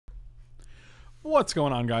What's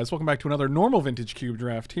going on, guys? Welcome back to another normal vintage cube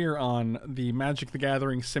draft here on the Magic the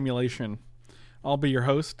Gathering simulation. I'll be your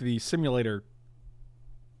host, the simulator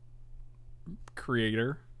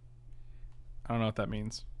creator. I don't know what that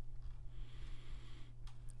means.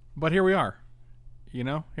 But here we are. You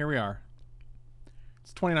know, here we are.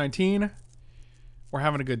 It's 2019. We're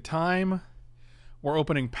having a good time. We're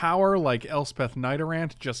opening power like Elspeth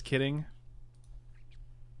Nighterant. Just kidding.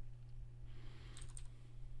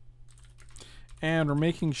 And we're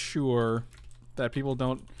making sure that people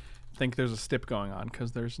don't think there's a stip going on,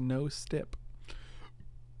 because there's no stip.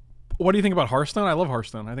 What do you think about Hearthstone? I love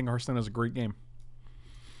Hearthstone. I think Hearthstone is a great game.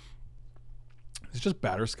 It's just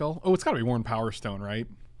Batterskull. Oh, it's got to be Worn Power Stone, right?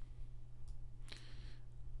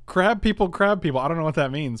 Crab people, crab people. I don't know what that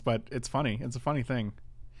means, but it's funny. It's a funny thing.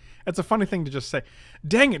 It's a funny thing to just say.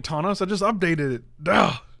 Dang it, Tanos, I just updated it.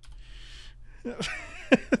 Duh.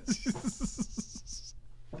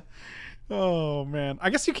 Oh, man. I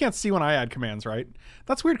guess you can't see when I add commands, right?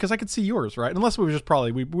 That's weird, because I could see yours, right? Unless we were just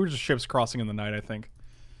we were just ships crossing in the night, I think.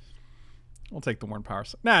 We'll take the Worn Power.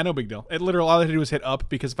 Nah, no big deal. It literally, all I had to do was hit up,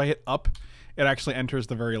 because if I hit up, it actually enters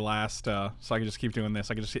the very last, so I can just keep doing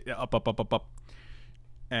this. I can just hit up, up, up, up, up.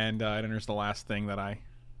 And it enters the last thing that I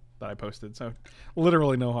posted. So,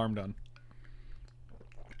 literally no harm done.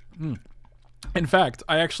 In fact,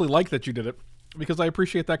 I actually like that you did it, because I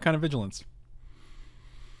appreciate that kind of vigilance.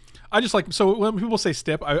 I just like, so when people say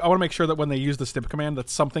stip, I want to make sure that when they use the stip command that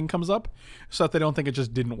something comes up, so that they don't think it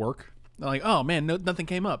just didn't work. They're like, oh man, nothing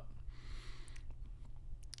came up.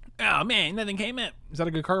 Oh man, nothing came up. Is that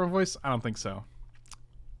a good Cartman voice? I don't think so.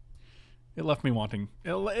 It left me wanting,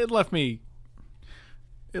 it left me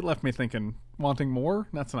thinking, wanting more?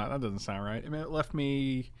 That doesn't sound right. I mean,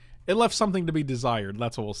 it left something to be desired.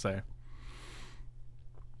 That's what we'll say.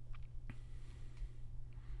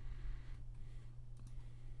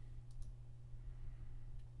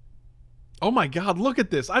 Oh my god, look at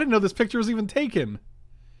this. I didn't know this picture was even taken.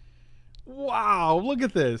 Wow, look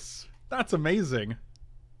at this. That's amazing.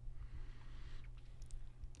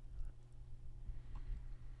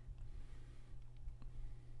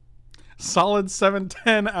 Solid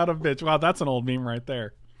 710 out of bitch. Wow, that's an old meme right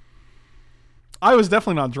there. I was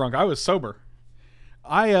definitely not drunk. I was sober.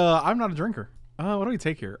 I'm not a drinker. What do we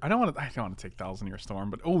take here? I don't want to take Thousand Year Storm,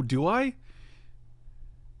 but oh, do I?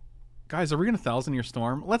 Guys, are we going to 1,000 Year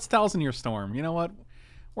Storm? Let's 1,000 Year Storm. You know what?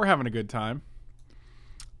 We're having a good time.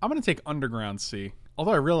 I'm going to take Underground Sea.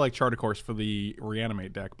 Although I really like Chart a Course for the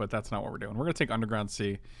Reanimate deck, but that's not what we're doing. We're going to take Underground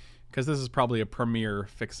Sea, because this is probably a premier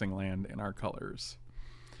fixing land in our colors.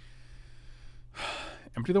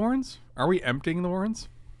 Empty the Warrens? Are we emptying the Warrens?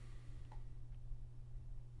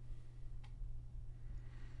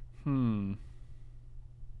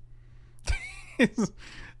 It's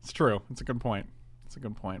true. It's a good point. It's a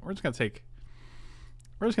good point. We're just gonna take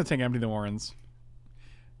Empty the Warrens.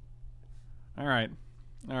 Alright,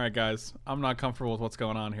 guys. I'm not comfortable with what's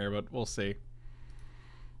going on here, but we'll see.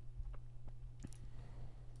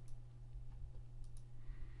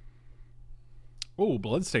 Oh,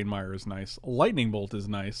 Bloodstained Mire is nice. Lightning Bolt is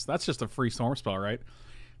nice. That's just a free storm spell, right?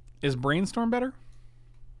 Is Brainstorm better?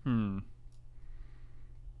 Boom,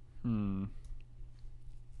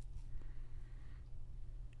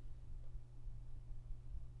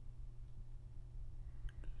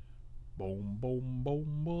 boom, boom,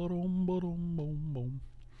 boom, boom, boom, boom.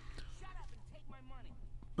 Shut up and take my money.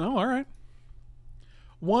 Oh, all right.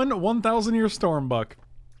 1,000 Year Storm buck.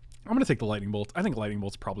 I'm gonna take the Lightning Bolt. I think Lightning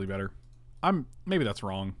Bolt's probably better. Maybe that's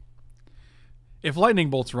wrong. If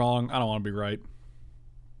Lightning Bolt's wrong, I don't want to be right.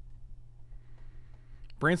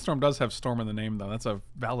 Brainstorm does have Storm in the name, though. That's a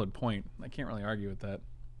valid point. I can't really argue with that.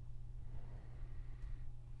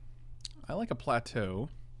 I like a Plateau.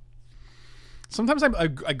 Sometimes I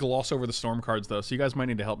gloss over the Storm cards, though, so you guys might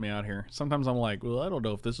need to help me out here. Sometimes I'm like, well, I don't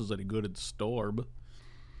know if this is any good at Storm.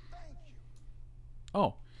 Thank you.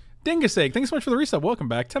 Oh. Dingus Egg, thanks so much for the resub. Welcome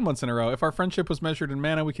back. 10 months in a row. If our friendship was measured in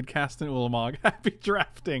mana, we could cast an Ulamog. Happy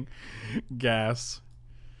drafting. Gas.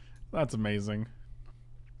 That's amazing.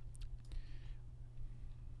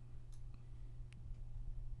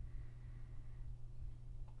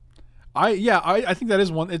 I think that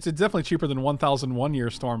is one. It's definitely cheaper than 1,001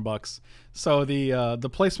 Year Storm bucks. So the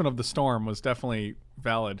placement of the Storm was definitely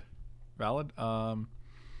valid. Valid. Kitesail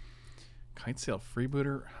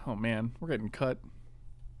Freebooter. Oh man, we're getting cut.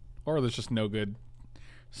 Or there's just no good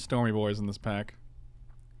Stormy boys in this pack.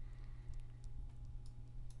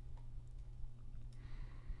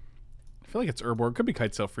 I feel like it's Urborg. Could be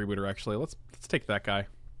Kitesail Freebooter actually. Let's take that guy.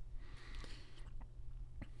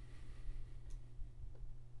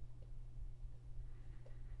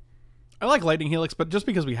 I like Lightning Helix, but just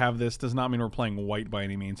because we have this does not mean we're playing white by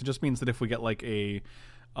any means. It just means that if we get like a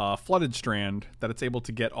flooded strand, that it's able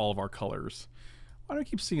to get all of our colors. Why do I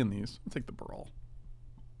keep seeing these? I'll take the Brawl.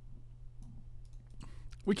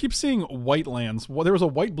 We keep seeing white lands. Well, there was a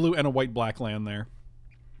white blue and a white black land there.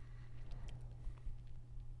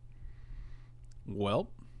 Well,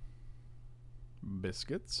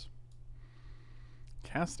 biscuits.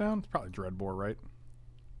 Cast down? It's probably Dreadbore, right?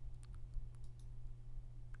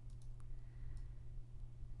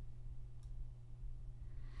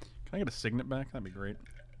 Can I get a Signet back? That'd be great.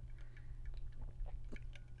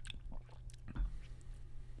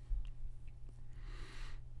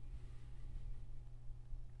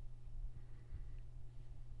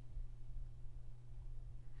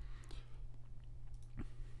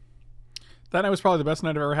 That night was probably the best night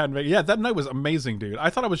I've ever had in Vegas. Yeah, that night was amazing, dude. I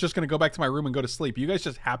thought I was just going to go back to my room and go to sleep. You guys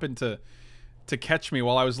just happened to catch me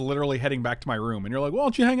while I was literally heading back to my room. And you're like, well, why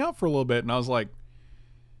don't you hang out for a little bit? And I was like,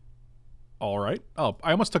 all right. Oh,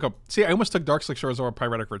 I almost took Dark Slick Shores over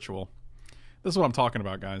Pyretic Ritual. This is what I'm talking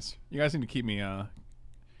about, guys. You guys need to keep me,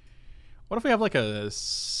 what if we have like a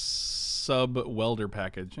sub-welder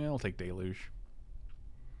package? Yeah, I'll take Deluge.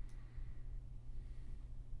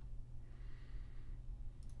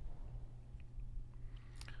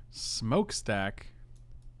 Smokestack.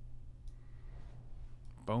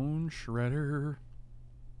 Bone Shredder.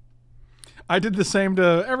 I did the same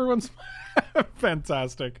to everyone's.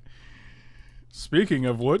 Fantastic. Speaking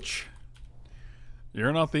of which,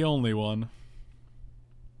 you're not the only one.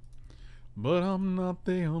 But I'm not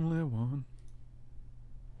the only one.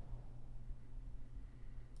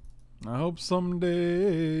 I hope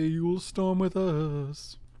someday you'll storm with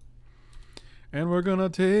us. And we're gonna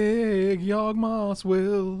take Yawgmoth's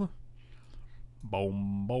will.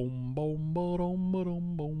 Boom, boom, boom, boom,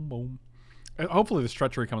 boom, boom, boom. And hopefully this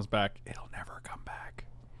treachery comes back. It'll never come back.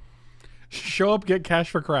 Show up, get cash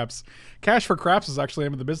for craps. Cash for craps is actually the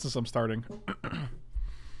name of the business I'm starting.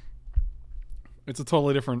 It's a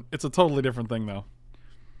totally different thing though.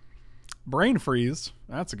 Brain Freeze.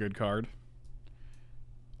 That's a good card.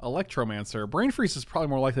 Electromancer. Brain Freeze is probably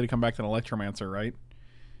more likely to come back than Electromancer, right?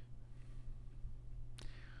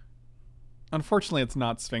 Unfortunately, it's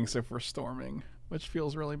not Sphinx if we're storming, which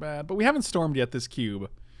feels really bad. But we haven't stormed yet this cube.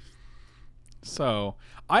 So,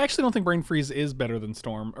 I actually don't think Brain Freeze is better than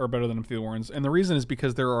Storm, or better than Empty the Warrens. And the reason is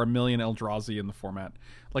because there are a million Eldrazi in the format.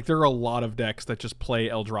 Like, there are a lot of decks that just play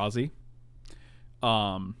Eldrazi.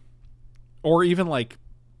 Or even, like,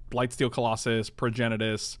 Blightsteel Colossus,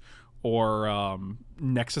 Progenitus, or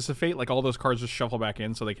Nexus of Fate. Like, all those cards just shuffle back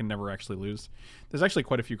in so they can never actually lose. There's actually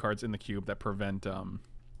quite a few cards in the cube that prevent...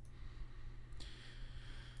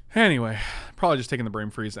 Anyway, probably just taking the Brain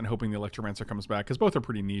Freeze and hoping the Electromancer comes back, because both are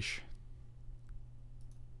pretty niche.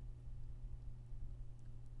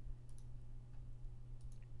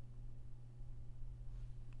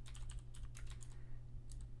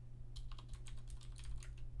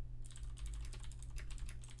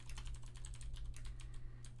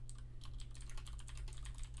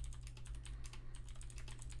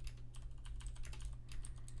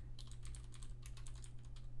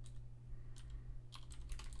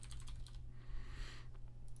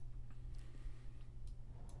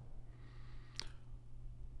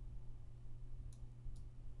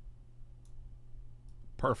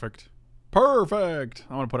 Perfect. Perfect!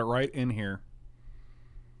 I'm going to put it right in here.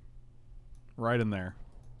 Right in there.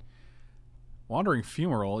 Wandering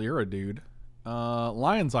Fumarole, you're a dude.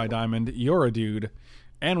 Lion's Eye Diamond, you're a dude.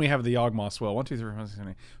 And we have the Yawgmoth's Will. 1, 2, 3, 4, 5, 6,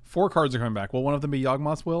 7, 8. 4 cards are coming back. Will one of them be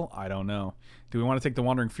Yawgmoth's Will? I don't know. Do we want to take the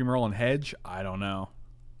Wandering Fumarole and hedge? I don't know.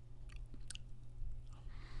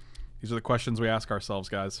 These are the questions we ask ourselves,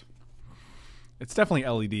 guys. It's definitely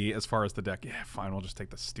LED as far as the deck. Yeah, fine. We'll just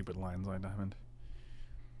take the stupid Lion's Eye Diamond.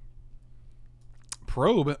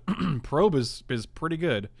 Probe. Probe is pretty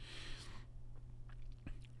good.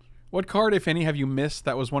 What card, if any, have you missed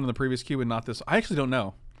that was one in the previous cube and not this? I actually don't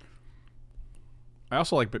know. I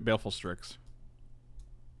also like Baleful Strix.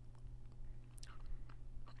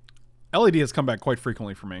 LED has come back quite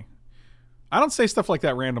frequently for me. I don't say stuff like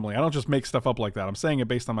that randomly. I don't just make stuff up like that. I'm saying it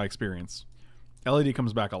based on my experience. LED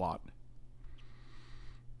comes back a lot.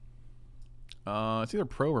 It's either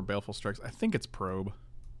Probe or Baleful Strix. I think it's Probe.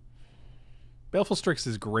 Baleful Strix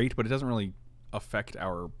is great, but it doesn't really affect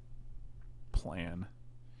our plan.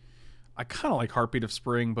 I kind of like Heartbeat of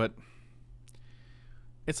Spring, but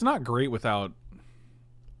it's not great without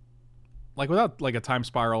like a Time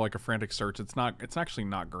Spiral, like a Frantic Search. It's actually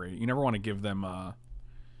not great. You never want to give them the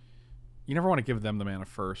mana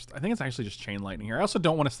first. I think it's actually just Chain Lightning here. I also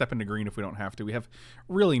don't want to step into green if we don't have to. We have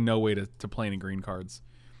really no way to play any green cards.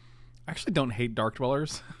 I actually don't hate Dark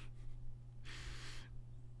Dwellers.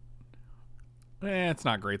 It's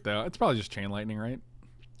not great though. It's probably just Chain Lightning, right?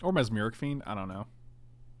 Or Mesmeric Fiend. I don't know.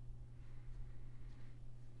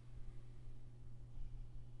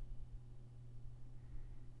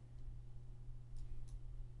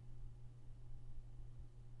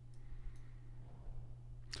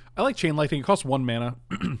 I like Chain Lightning. It costs 1 mana.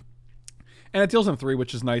 And it deals in 3,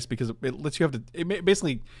 which is nice because it lets you have to. It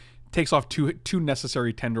basically takes off two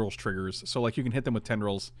necessary tendrils triggers. So like you can hit them with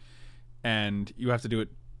tendrils, and you have to do it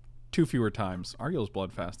 2 fewer times. Argyle's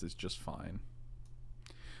Bloodfast is just fine.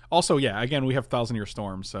 Also, yeah, again we have Thousand Year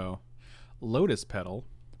Storm, so Lotus Petal.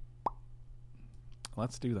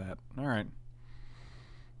 Let's do that. All right.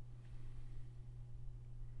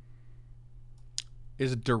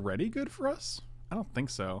 Is Duretti good for us? I don't think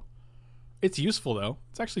so. It's useful though.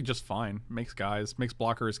 It's actually just fine. Makes guys, makes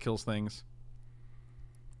blockers, kills things.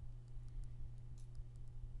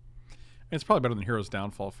 And it's probably better than Hero's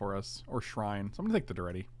Downfall for us. Or Shrine. So I'm going to take the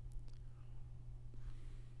Duretti.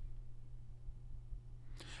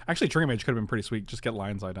 Actually, Trigger Mage could have been pretty sweet. Just get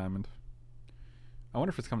Lion's Eye Diamond. I wonder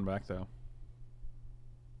if it's coming back though.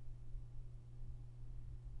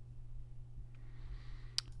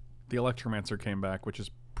 The Electromancer came back, which is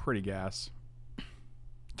pretty gas.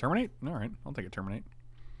 Terminate? Alright, I'll take a Terminate.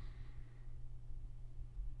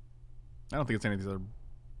 I don't think it's any of these other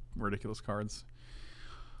ridiculous cards.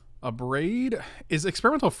 A Braid? Is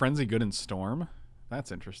Experimental Frenzy good in Storm?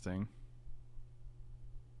 That's interesting.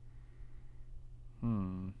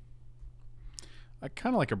 I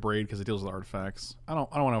kind of like a Braid because it deals with artifacts. I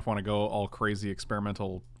don't know if I want to go all crazy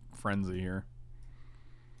Experimental Frenzy here.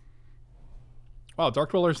 Wow,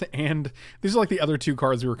 Dark Dwellers, and these are like the other 2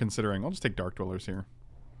 cards we were considering. I'll just take Dark Dwellers here.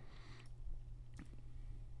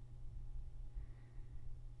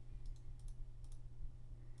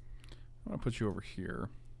 I'm going to put you over here.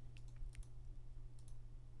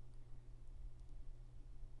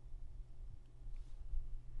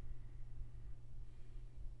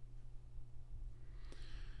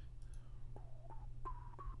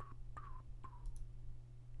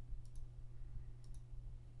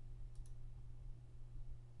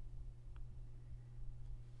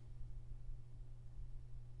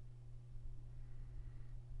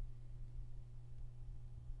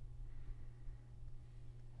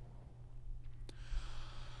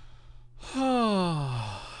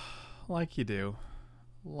 Like you do.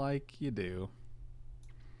 Like you do.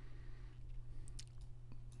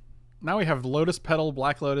 Now we have Lotus Petal,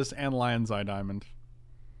 Black Lotus, and Lion's Eye Diamond.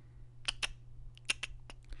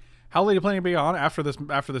 How late are you planning to be on? After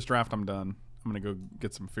this draft, I'm done. I'm gonna go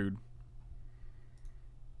get some food.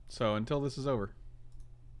 So until this is over.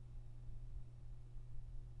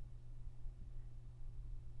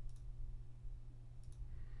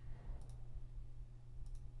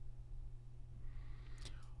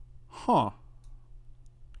 Huh.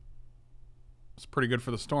 It's pretty good for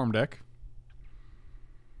the Storm deck.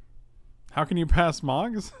 How can you pass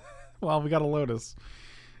Moggs? Well, we got a Lotus.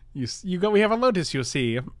 We have a Lotus, you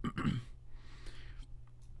see. I'm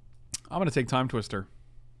gonna take Time Twister.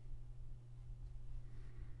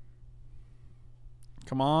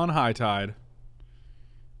 Come on, High Tide.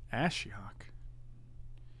 Ashiok.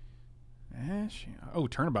 Oh,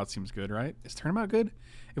 Turnabout seems good, right? Is Turnabout good?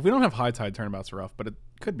 If we don't have High Tide, Turnabout's rough, but it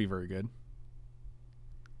could be very good.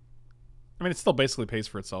 I mean, it still basically pays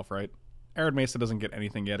for itself, right? Arid Mesa doesn't get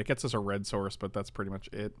anything yet. It gets us a red source, but that's pretty much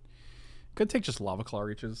it. Could take just Lava Claw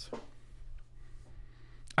Reaches.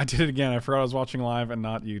 I did it again. I forgot I was watching live and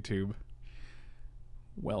not YouTube.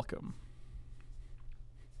 Welcome.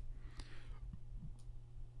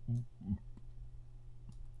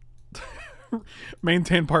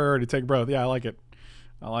 Maintain priority. Take both. Yeah, I like it.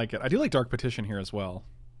 I like it. I do like Dark Petition here as well.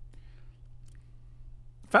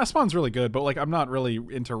 Fast Spawn's really good, but like I'm not really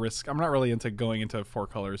into risk. I'm not really into going into 4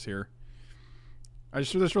 colors here.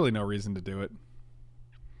 There's really no reason to do it.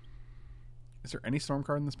 Is there any Storm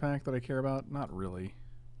card in this pack that I care about? Not really.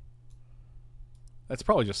 That's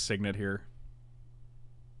probably just Signet here.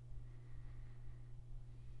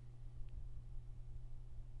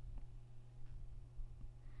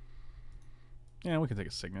 Yeah, we can take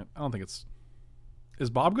a Signet. I don't think it's... Is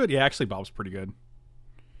Bob good? Yeah, actually Bob's pretty good.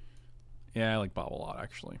 Yeah, I like Bob a lot,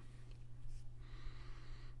 actually.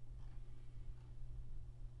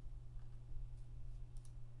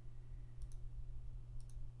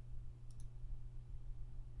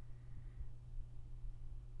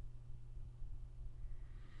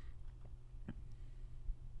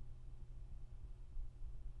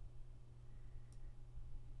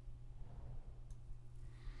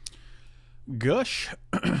 Gush.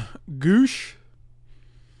 Goosh.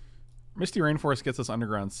 Misty Rainforest gets us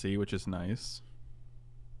Underground Sea, which is nice.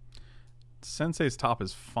 Sensei's top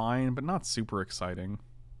is fine, but not super exciting.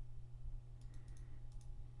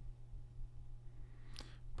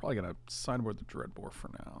 Probably gonna sideboard the Dreadbore for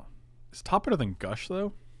now. Is top better than Gush,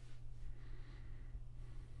 though?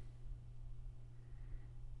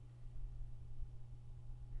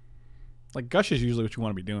 Like, Gush is usually what you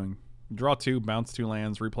want to be doing. Draw 2, bounce 2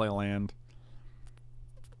 lands, replay a land.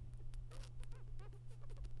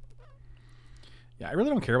 Yeah, I really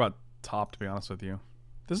don't care about top, to be honest with you.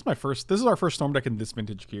 This is our first Storm deck in this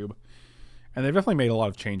vintage cube. And they've definitely made a lot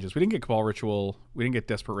of changes. We didn't get Cabal Ritual. We didn't get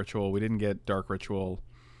Desperate Ritual. We didn't get Dark Ritual.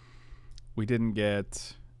 We didn't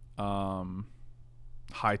get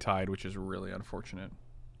High Tide, which is really unfortunate.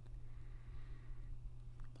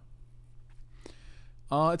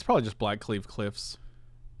 It's probably just Black Cleave Cliffs.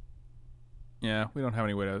 Yeah, we don't have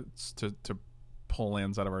any way to pull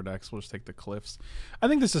lands out of our decks. We'll just take the Cliffs. I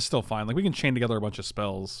think this is still fine. Like, we can chain together a bunch of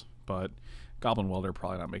spells, but Goblin Welder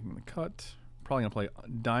probably not making the cut. Probably going to play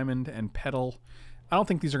Diamond and Petal. I don't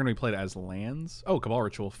think these are going to be played as lands. Oh, Cabal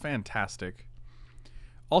Ritual. Fantastic.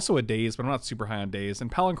 Also a Daze, but I'm not super high on Daze.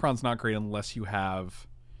 And Palinchron's not great unless you have...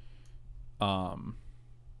 what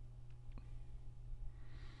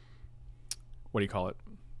do you call it?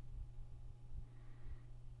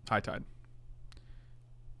 High Tide.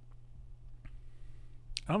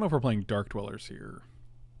 I don't know if we're playing Dark Dwellers here.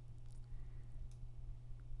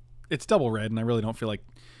 It's double red, and I really don't feel like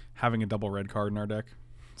having a double red card in our deck.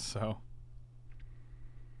 So...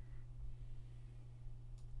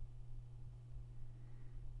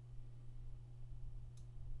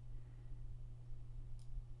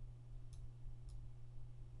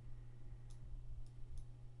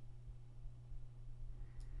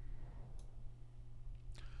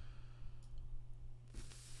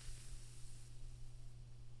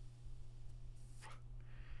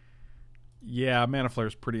 yeah, Mana Flare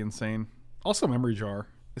is pretty insane. Also, Memory Jar.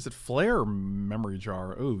 Is it Flare or Memory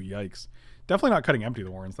Jar? Oh, yikes. Definitely not cutting Empty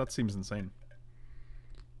the Warrens. That seems insane.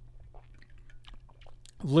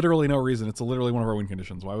 Literally no reason. It's literally one of our win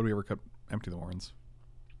conditions. Why would we ever cut Empty the Warrens?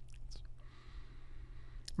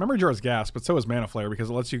 Memory Jar is gas, but so is Mana Flare because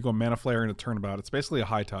it lets you go Mana Flare in a turnabout. It's basically a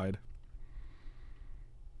High Tide.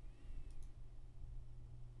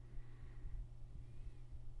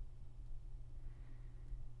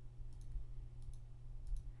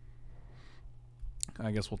 I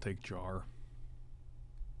guess we'll take Jar.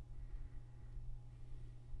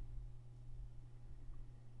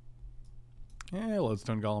 Yeah,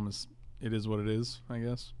 Lodestone Golem is what it is, I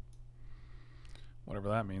guess. Whatever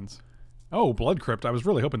that means. Oh, Blood Crypt. I was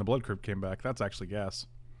really hoping the Blood Crypt came back. That's actually gas.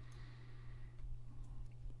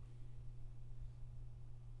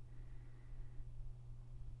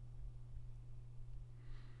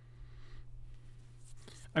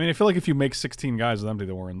 I mean, I feel like if you make 16 guys with Empty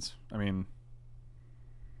the Warrens, I mean...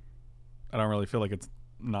 I don't really feel like it's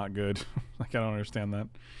not good. Like, I don't understand that.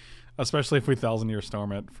 Especially if we 1,000-year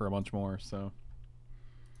Storm it for a bunch more, so...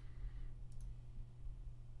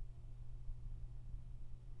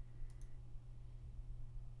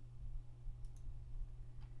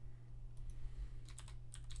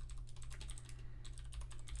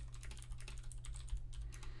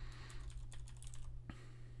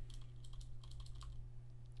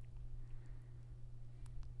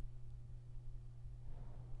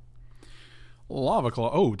 Lava Claw.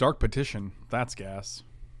 Oh, Dark Petition. That's gas.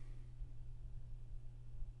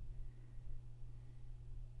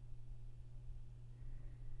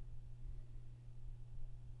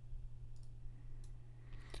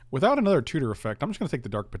 Without another tutor effect, I'm just going to take the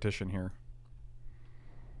Dark Petition here.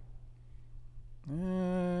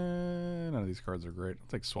 None of these cards are great. I'll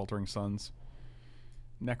take Sweltering Suns.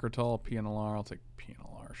 Necrotal, PNLR. I'll take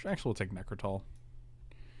PNLR. Actually, we'll take Necrotal.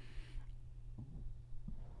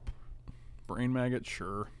 Brain Maggot,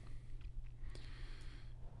 sure.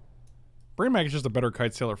 Brain Maggot's just a better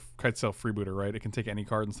Kite Sail freebooter, right? It can take any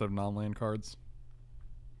card instead of non-land cards.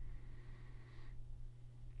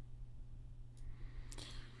 I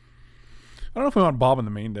don't know if we want Bob in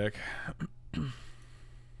the main deck.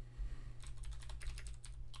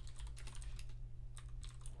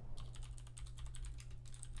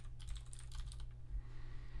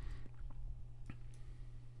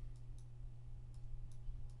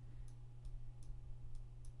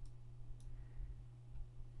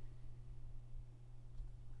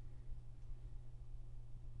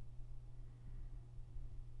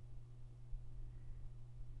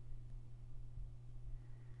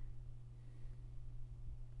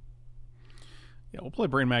 Yeah, we'll play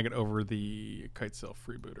Brain Maggot over the Kite Sail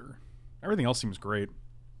freebooter. Everything else seems great.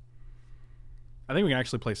 I think we can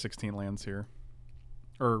actually play 16 lands here.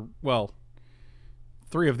 Or, well,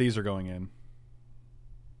 3 of these are going in.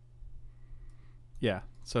 Yeah,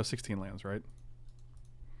 so 16 lands, right?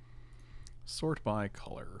 Sort by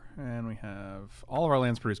color. And we have... All of our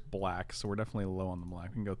lands produce black, so we're definitely low on the black.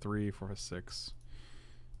 We can go 3, 4, 5, 6.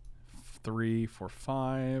 3, 4,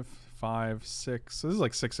 5, 5, 6. So this is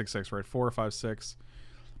like 6, 6, 6, right? 4, 5, 6.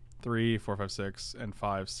 3, 4, 5, 6, and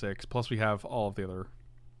 5, 6. Plus we have all of the other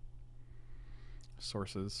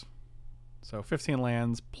sources. So 15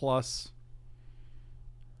 lands plus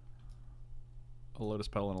a Lotus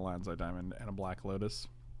Petal and a Landside Diamond and a Black Lotus.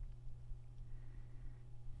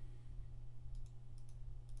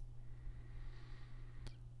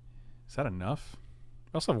 Is that enough?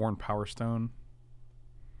 We also have Worn Power Stone.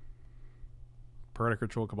 Poetic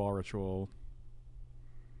Ritual, Cabal Ritual.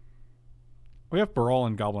 We have Baral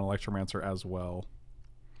and Goblin Electromancer as well.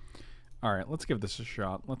 Alright, let's give this a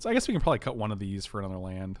shot. I guess we can probably cut one of these for another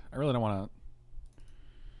land. I really don't want to...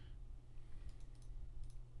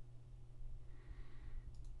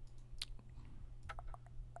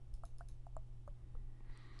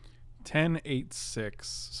 10, 8,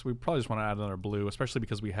 6. So we probably just want to add another blue, especially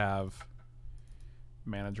because we have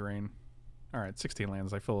Mana Drain. Alright, 16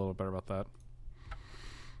 lands. I feel a little better about that.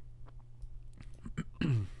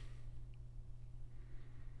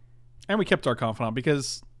 And we kept Dark Confidant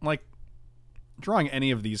because, like, drawing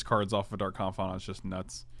any of these cards off of a Dark Confidant is just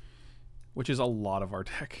nuts. Which is a lot of our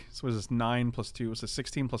deck. So is this 9 plus 2? So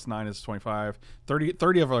 16 plus 9 is 25.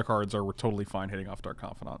 30 of our cards are totally fine hitting off Dark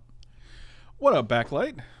Confidant. What up,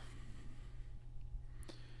 Backlight?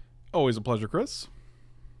 Always a pleasure, Chris.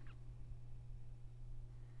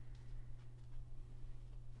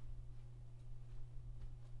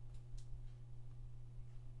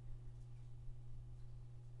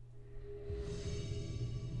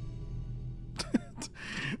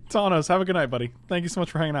 Tanos, have a good night, buddy. Thank you so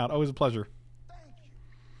much for hanging out. Always a pleasure. Thank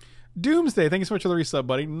you. Doomsday, thank you so much for the resub,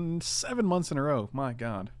 buddy. 7 months in a row. My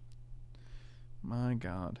God. My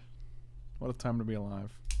God. What a time to be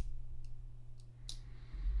alive.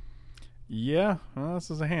 Yeah, well, this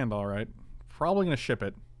is a hand, all right. Probably going to ship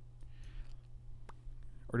it.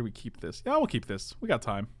 Or do we keep this? Yeah, we'll keep this. We got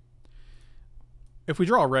time. If we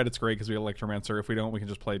draw a red, it's great because we have Electromancer. If we don't, we can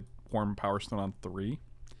just play Warm Power Stone on 3.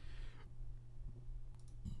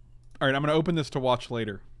 All right, I'm going to open this to watch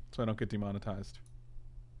later so I don't get demonetized.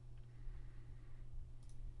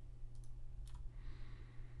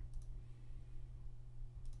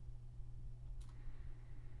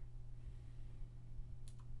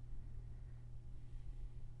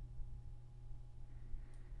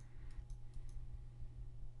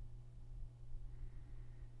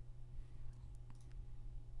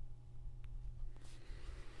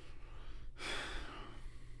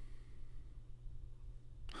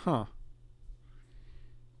 Huh.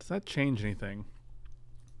 Does that change anything?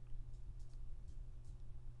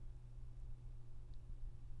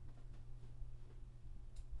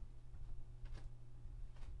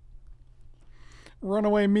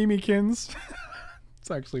 Runaway Mimikins. It's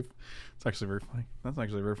actually very funny. That's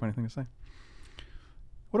actually a very funny thing to say.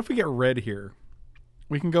 What if we get red here?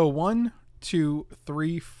 We can go 1, 2,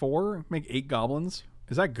 3, 4, make 8 goblins.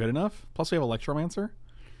 Is that good enough? Plus we have Electromancer.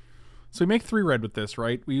 So we make 3 red with this,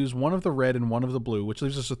 right? We use 1 of the red and 1 of the blue, which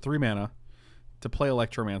leaves us with 3 mana to play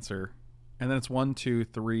Electromancer. And then it's 1, 2,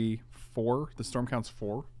 3, 4. The storm counts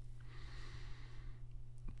 4.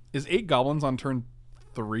 Is 8 goblins on turn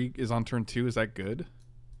 3 is on turn 2? Is that good?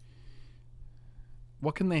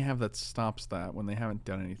 What can they have that stops that when they haven't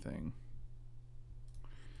done anything?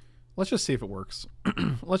 Let's just see if it works.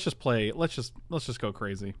 Let's just play. Let's just go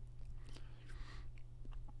crazy.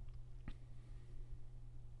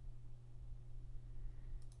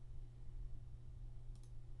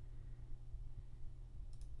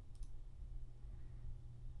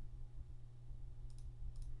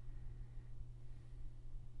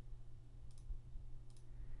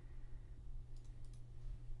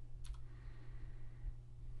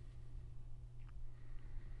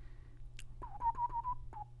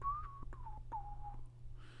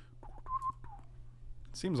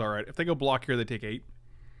 Seems alright. If they go block here, they take 8.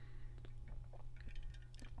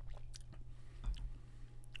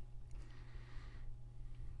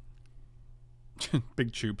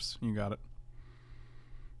 Big choops. You got it.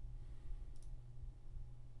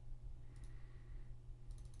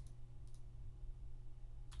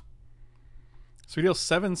 So we deal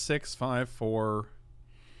 7, 6, 5, 4.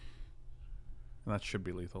 And that should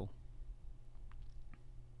be lethal.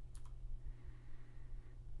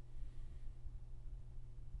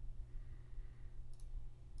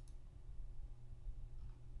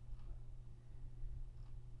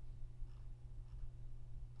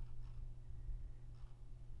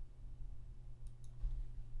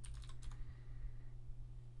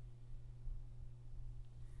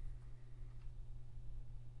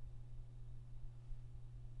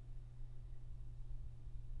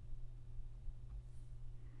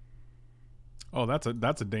 Oh, that's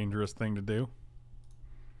a dangerous thing to do.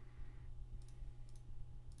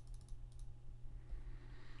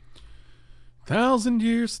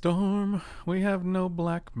 Thousand-year storm. We have no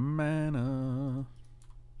black mana.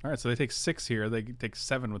 All right, so they take 6 here. They take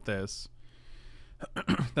 7 with this.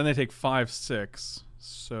 Then they take 5, 6.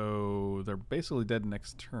 So they're basically dead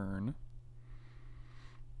next turn.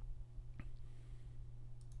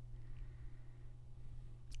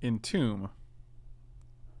 Entomb.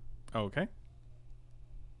 Okay.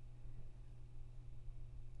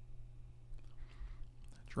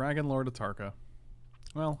 Dragon Lord Atarka.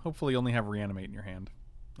 Well, hopefully you only have Reanimate in your hand.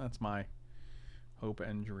 That's my hope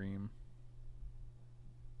and dream.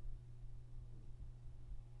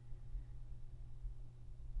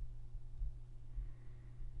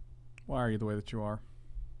 Why are you the way that you are?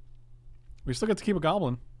 We still get to keep a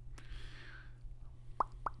goblin.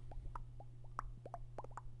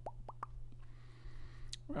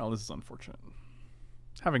 Well, this is unfortunate.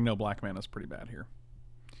 Having no black mana is pretty bad here.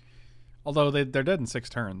 Although they're dead in 6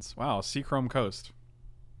 turns. Wow, Seachrome Coast.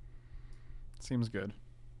 Seems good.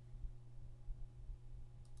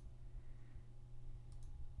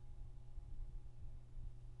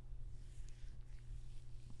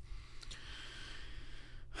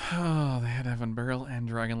 Oh, they had Heaven Barrel and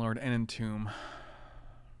Dragon Lord and Entomb.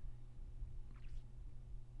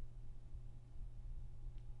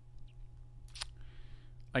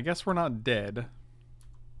 I guess we're not dead.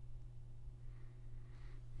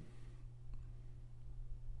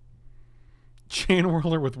 Chain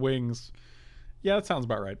Whirler with wings. Yeah, that sounds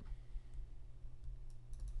about right.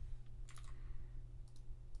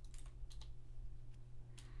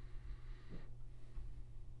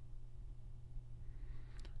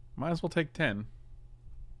 Might as well take 10.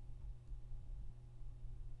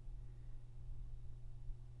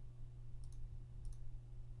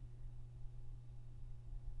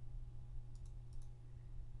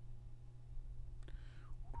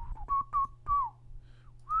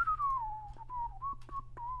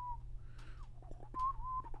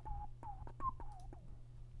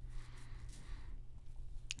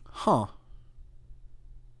 Huh.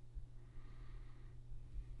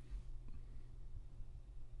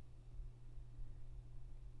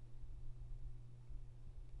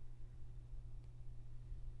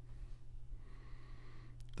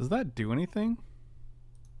 Does that do anything?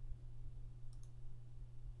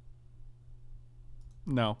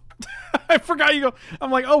 No. I forgot you go.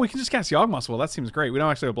 I'm like, oh, we can just cast Yawgmoth. Well, that seems great. We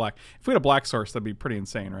don't actually have black. If we had a black source, that'd be pretty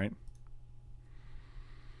insane, right?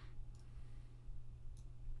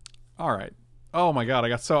 All right. Oh my god, I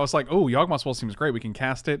was like, oh, Yawgmoth Well seems great. We can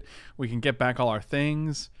cast it. We can get back all our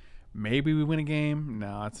things. Maybe we win a game.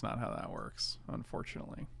 No, that's not how that works,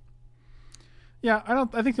 unfortunately. Yeah,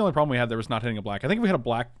 I think the only problem we had there was not hitting a black. I think if we had a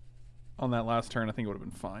black on that last turn, I think it would have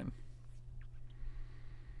been fine.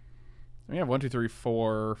 We have 1, 2, 3,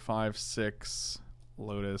 4, 5, 6,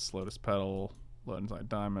 Lotus, Lotus Petal, Lotus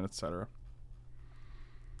Diamond, etc.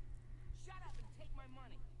 Shut up and take my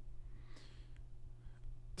money.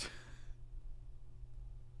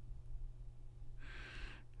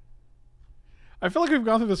 I feel like we've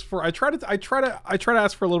gone through this before. I try to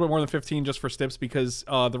ask for a little bit more than 15 just for stips because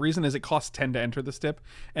the reason is it costs 10 to enter the stip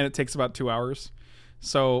and it takes about 2 hours.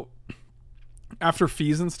 So after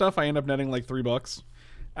fees and stuff, I end up netting like $3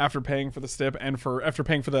 after paying for the stip and after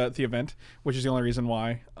paying for the event, which is the only reason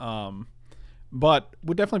why. But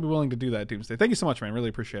would definitely be willing to do that, Doomsday. Thank you so much, man. Really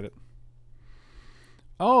appreciate it.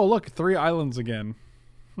 Oh, look, 3 islands again.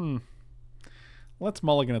 Let's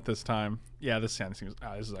mulligan it this time. Yeah, this seems. This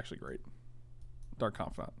is actually great. Dark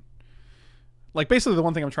Confidant. Like, basically the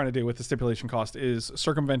one thing I'm trying to do with the stipulation cost is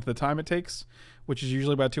circumvent the time it takes, which is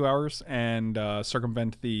usually about 2 hours, and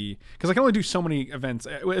circumvent the... Because I can only do so many events.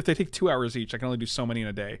 If they take 2 hours each, I can only do so many in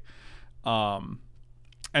a day. And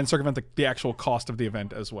circumvent the actual cost of the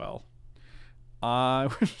event as well.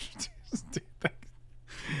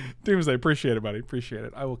 Doomsday, appreciate it, buddy. Appreciate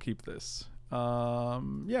it. I will keep this.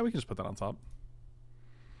 Yeah, we can just put that on top.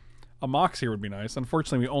 A Mox here would be nice.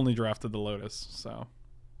 Unfortunately, we only drafted the Lotus, so...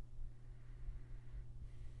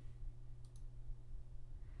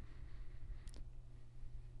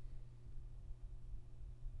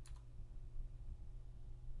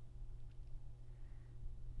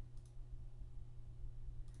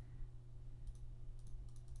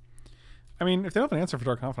 I mean, if they don't have an answer for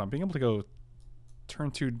Dark Confidant, being able to go turn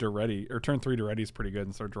 2 Duretti, or turn 3 Duretti is pretty good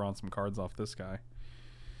and start drawing some cards off this guy.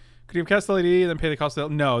 Could you have cast LED, then pay the cost of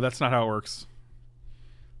the... No, that's not how it works.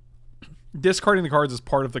 Discarding the cards is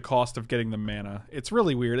part of the cost of getting the mana. It's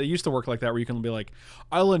really weird. It used to work like that, where you can be like,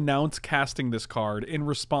 I'll announce casting this card. In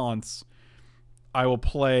response, I will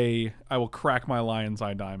crack my Lion's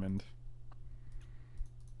Eye Diamond.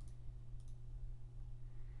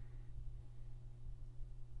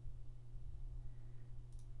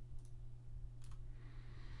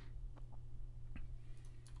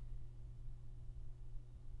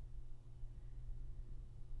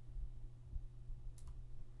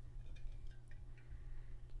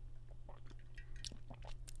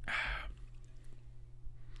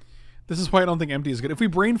 This is why I don't think empty is good. If we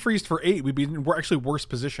brain freeze for 8, we'd be in actually worse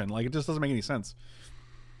position. Like, it just doesn't make any sense.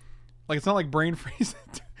 Like, it's not like brain freeze.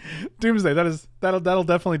 Doomsday, that'll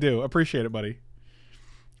definitely do. Appreciate it, buddy.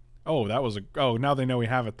 Oh, that was a... Oh, now they know we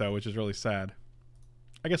have it, though, which is really sad.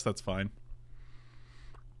 I guess that's fine.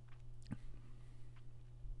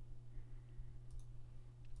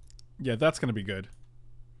 Yeah, that's going to be good.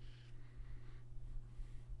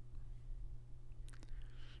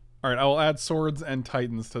 Alright, I will add Swords and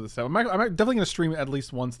Titans to the set. I'm definitely going to stream at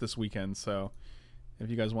least once this weekend, so...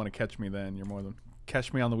 If you guys want to catch me then, you're more than...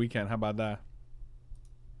 Catch me on the weekend, how about that?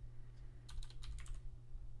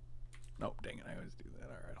 Oh, dang it, I always do that.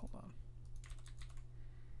 Alright, hold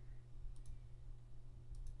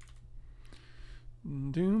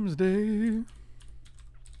on. Doomsday.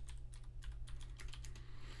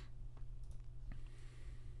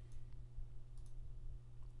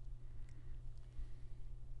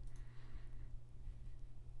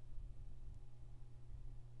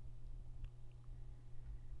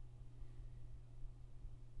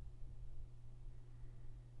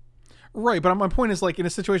 Right, but my point is, like, in a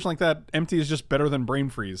situation like that, empty is just better than brain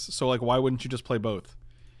freeze. So, like, why wouldn't you just play both?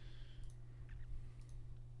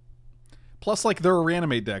 Plus, like, they're a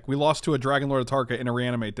reanimate deck. We lost to a Dragon Lord of Tarka in a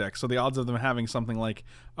reanimate deck, so the odds of them having something like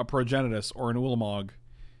a Progenitus or an Ulamog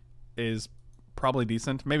is probably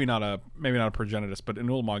decent. Maybe not a Progenitus, but an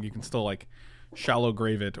Ulamog you can still, like, shallow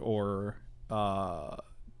grave it or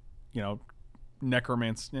you know,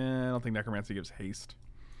 Necromancy. I don't think Necromancy gives haste.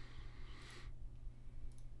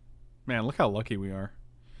 Man, look how lucky we are.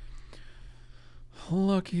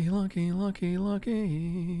 Lucky, lucky, lucky,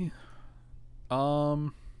 lucky.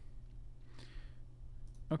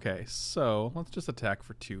 Okay, so let's just attack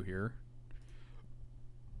for 2 here.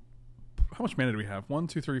 How much mana do we have? 1,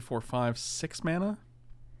 2, 3, 4, 5, 6 mana?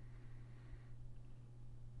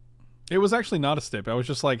 It was actually not a stip. I was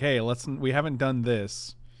just like, hey, we haven't done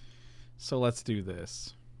this, so let's do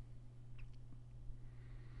this.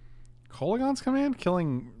 Kolaghan's Command?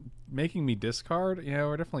 Making me discard? Yeah,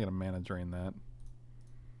 we're definitely going to mana drain that.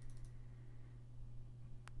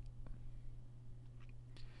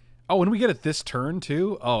 Oh, and we get it this turn,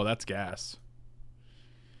 too? Oh, that's gas.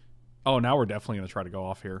 Oh, now we're definitely going to try to go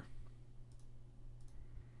off here.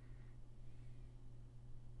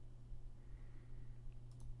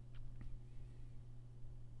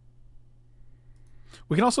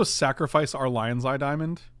 We can also sacrifice our Lion's Eye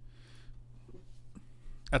Diamond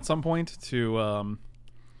at some point to...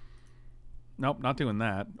 Nope, not doing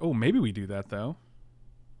that. Oh, maybe we do that, though.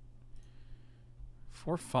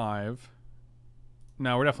 4, 5...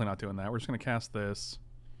 No, we're definitely not doing that. We're just going to cast this.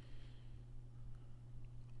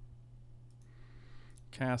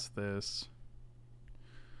 Cast this.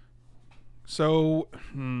 So,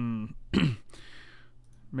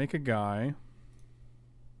 make a guy.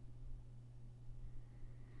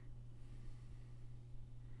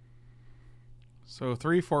 So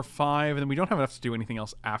 3, 4, 5, and then we don't have enough to do anything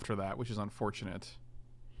else after that, which is unfortunate.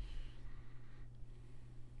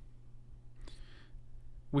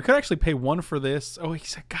 We could actually pay 1 for this. Oh, he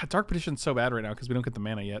said, God, Dark Petition's so bad right now because we don't get the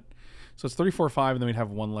mana yet. So it's 3, 4, 5, and then we'd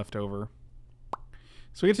have 1 left over.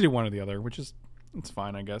 So we get to do one or the other, which is, it's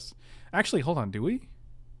fine, I guess. Actually, hold on, do we?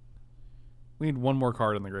 We need 1 more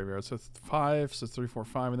card in the graveyard. So it's 5, so it's 3, 4,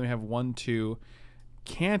 5, and then we have 1, 2.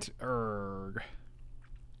 Can't erg.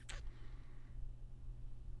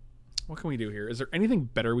 What can we do here? Is there anything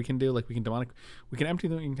better we can do? Like we can demonic, we can empty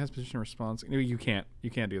them. You can cast position response. No, you can't. You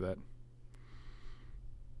can't do that.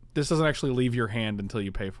 This doesn't actually leave your hand until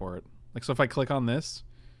you pay for it. Like, so if I click on this,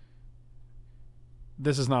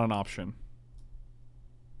 this is not an option.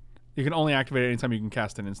 You can only activate it anytime you can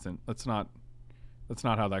cast an instant. That's not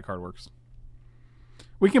how that card works.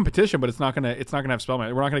 We can petition, but it's not gonna have spell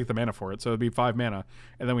mana. We're not gonna get the mana for it, so it'd be 5 mana,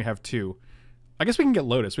 and then we have 2. I guess we can get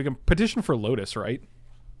Lotus. We can petition for Lotus, right?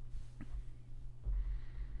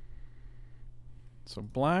 So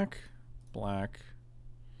black,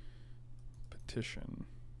 petition.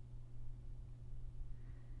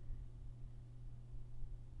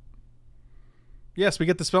 Yes, we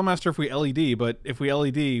get the Spellmaster if we LED, but if we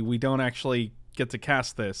LED, we don't actually get to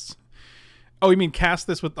cast this. Oh, you mean cast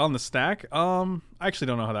this on the stack? I actually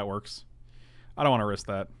don't know how that works. I don't want to risk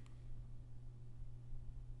that.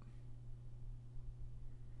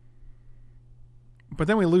 But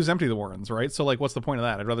then we lose Empty the Warrens, right? So, like, what's the point of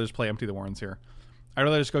that? I'd rather just play Empty the Warrens here. I'd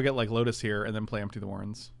rather just go get, like, Lotus here and then play Empty the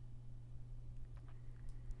Warrens.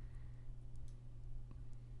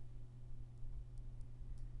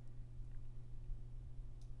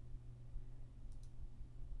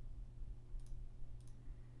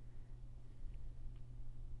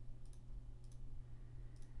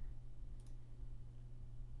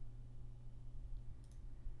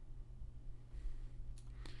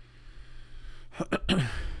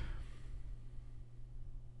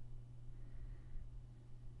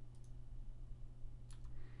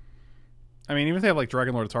 I mean, even if they have like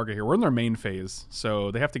Dragon Lord Target here, we're in their main phase,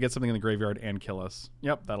 so they have to get something in the graveyard and kill us.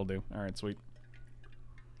 Yep, that'll do. All right, sweet.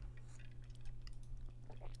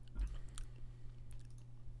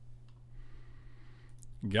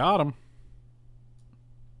 Got him.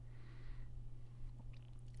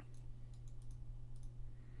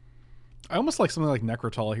 I almost like something like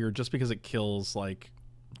Necrotol here just because it kills like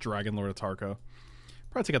Dragon Lord Atarka.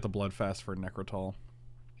 Probably take out the Bloodfast for Necrotol.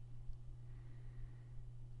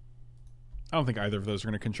 I don't think either of those are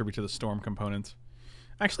going to contribute to the Storm component.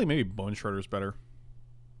 Actually, maybe Bone Shredder's better.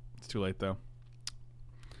 It's too late, though.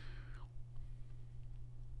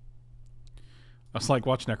 I was like,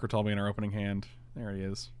 watch Necrotol be in our opening hand. There he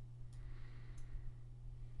is.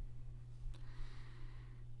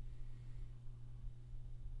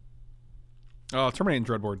 Oh, Terminate and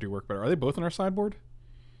Dreadboard do work better. Are they both in our sideboard?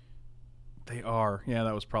 They are. Yeah,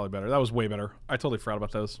 that was probably better. That was way better. I totally forgot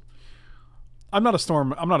about those. I'm not a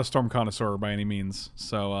storm connoisseur by any means,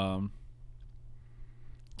 so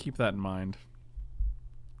keep that in mind.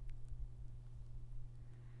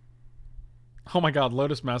 Oh my god,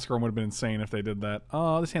 Lotus Massacre would have been insane if they did that.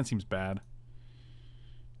 Oh, this hand seems bad.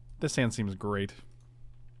 This hand seems great.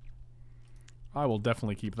 I will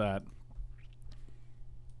definitely keep that.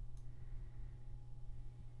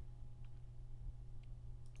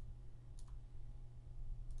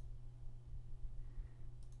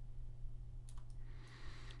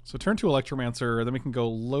 So turn 2 Electromancer, then we can go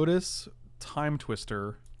Lotus, Time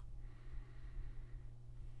Twister.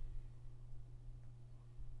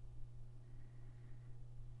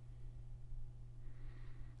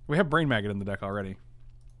 We have Brain Maggot in the deck already.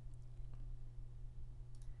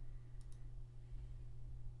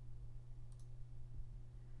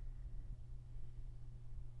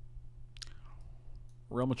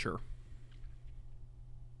 Real mature.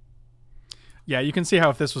 Yeah, you can see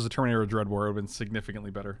how if this was a Terminator or Dreadbore, it would have been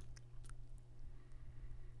significantly better.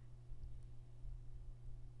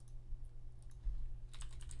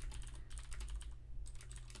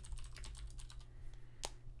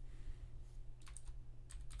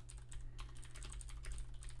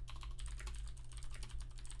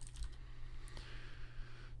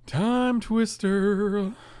 Time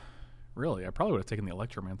Twister. Really, I probably would have taken the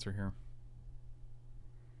Electromancer here.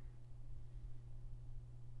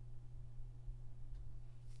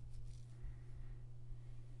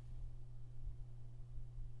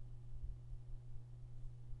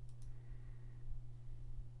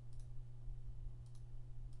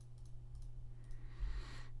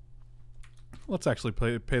 Let's actually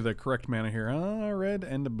pay the correct mana here. Red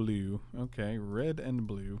and blue. Okay, red and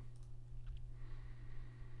blue.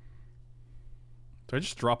 Do I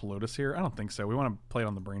just drop Lotus here? I don't think so. We want to play it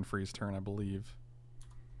on the Brain Freeze turn, I believe.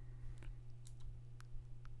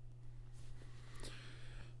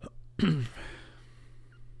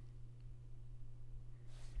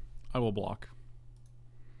 I will block.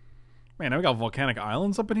 Man, now we got Volcanic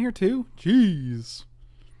Islands up in here too? Jeez.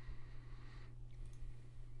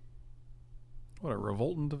 What a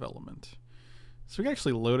revolting development. So we can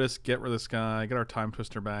actually Lotus, get rid of this guy, get our Time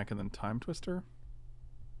Twister back, and then Time Twister.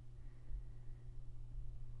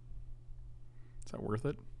 Is that worth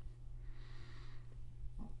it?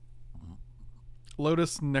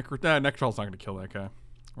 Lotus, Necrotol's not going to kill that guy.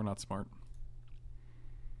 We're not smart.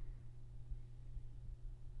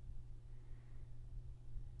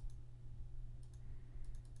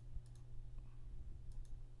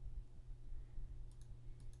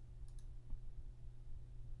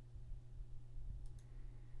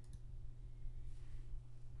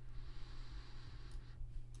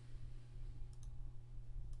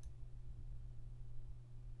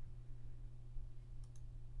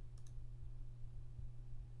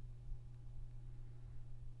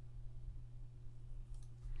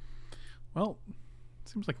 Well,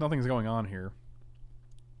 seems like nothing's going on here.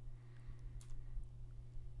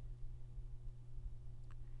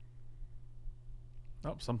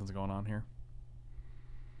 Oh, something's going on here.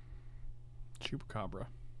 Chupacabra.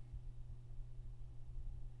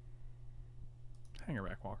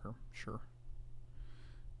 Hangerback Walker, sure.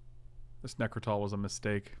 This Necrotol was a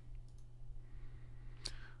mistake.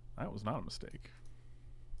 That was not a mistake.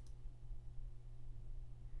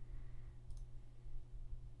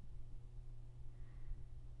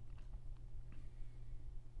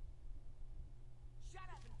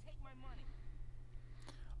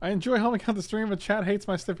 I enjoy helping out the stream, but chat hates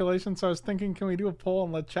my stipulation, so I was thinking, can we do a poll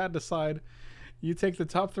and let chat decide? You take the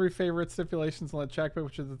top 3 favorite stipulations and let chat pick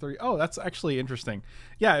which of the 3. Oh, that's actually interesting.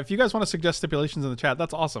 Yeah, if you guys want to suggest stipulations in the chat,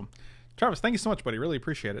 that's awesome. Travis, thank you so much, buddy. Really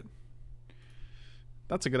appreciate it.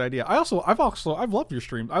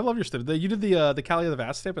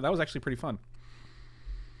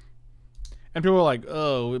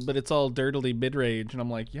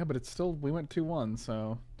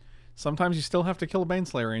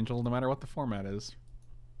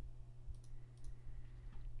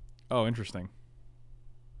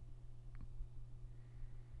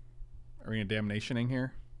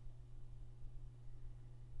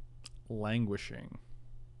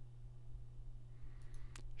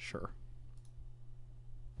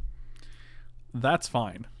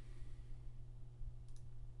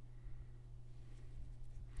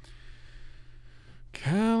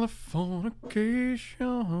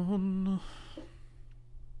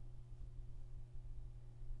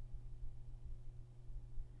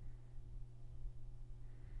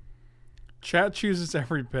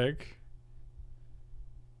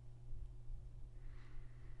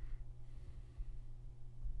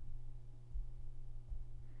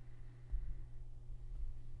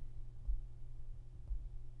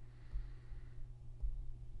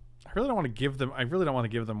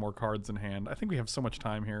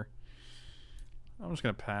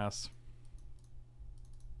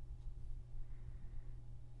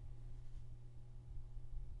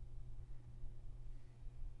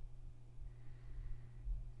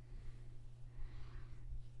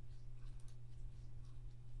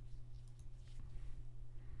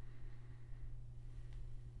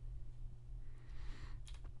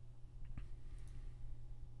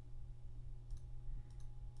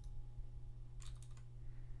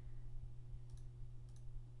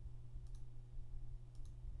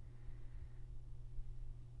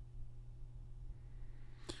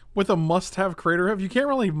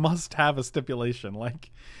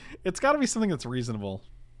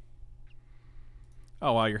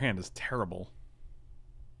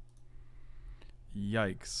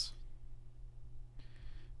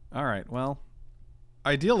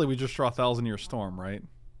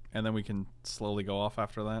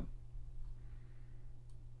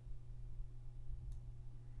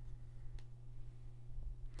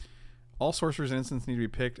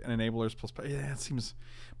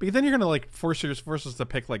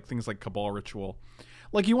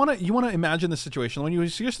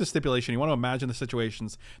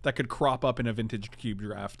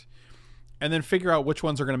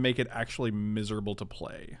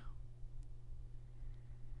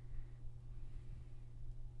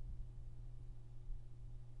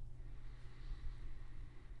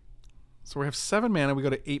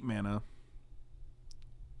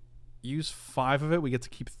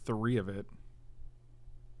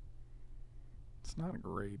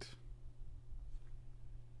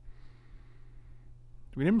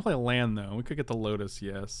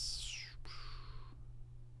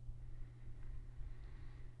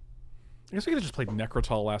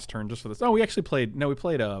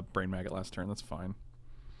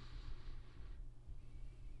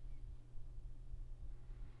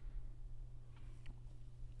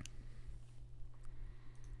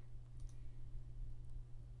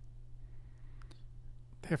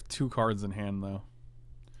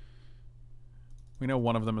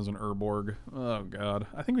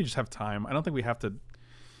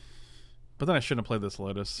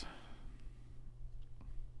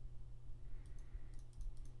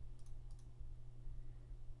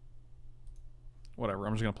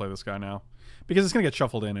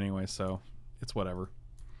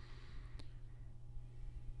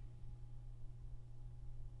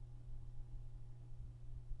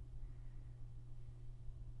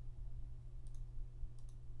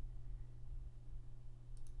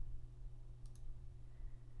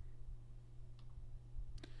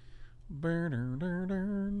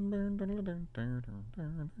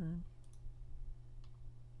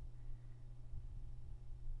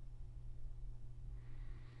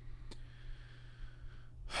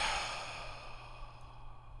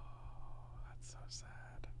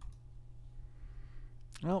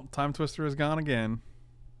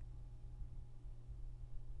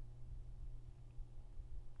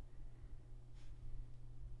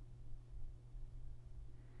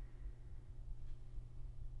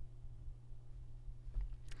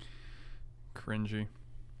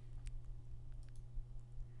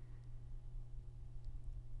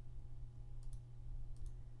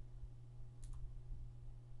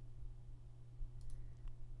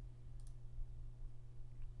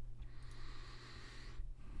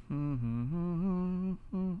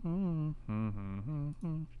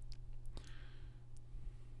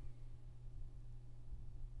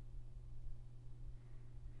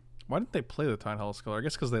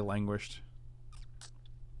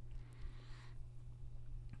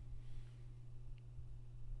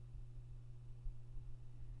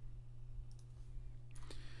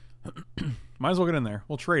 Might as well get in there.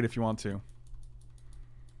 We'll trade if you want to.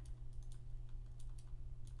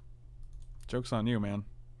 Joke's on you, man.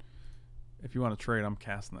 If you want to trade, I'm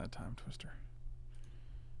casting that Time Twister.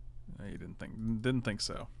 No, you didn't think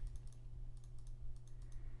so.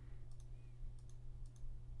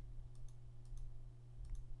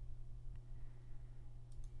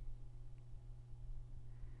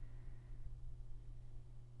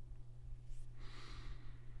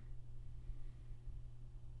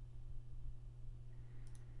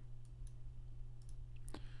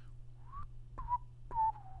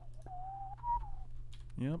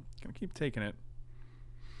 Yep, gonna keep taking it.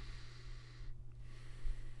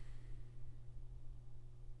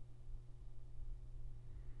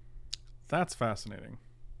 That's fascinating.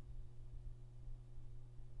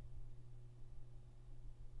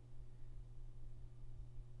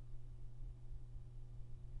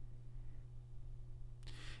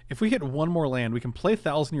 If we hit one more land, we can play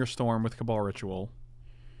Thousand Year Storm with Cabal Ritual.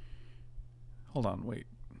 Hold on, wait.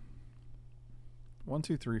 1,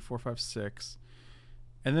 2, 3, 4, 5, 6.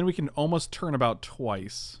 And then we can almost turn about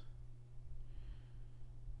twice.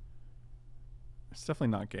 It's definitely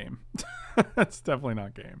not game. It's definitely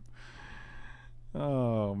not game.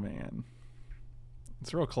 Oh, man.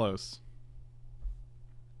 It's real close.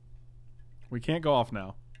 We can't go off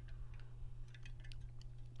now.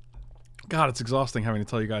 God, it's exhausting having to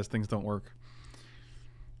tell you guys things don't work.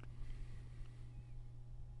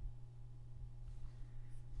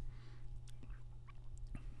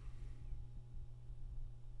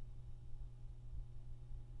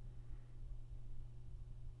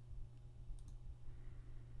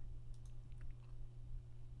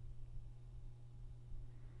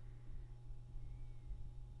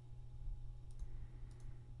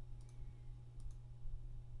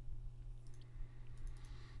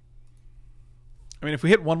 I mean, if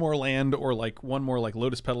we hit one more land or like one more like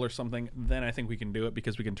Lotus Petal or something, then I think we can do it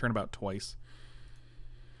because we can turn about twice.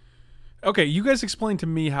 Okay, you guys explain to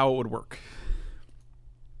me how it would work.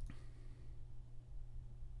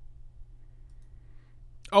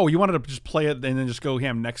 Oh, you wanted to just play it and then just go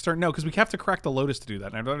ham next turn? No, because we have to crack the Lotus to do that.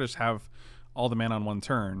 And I'd rather just have all the mana on one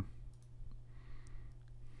turn.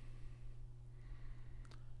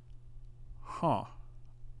 Huh.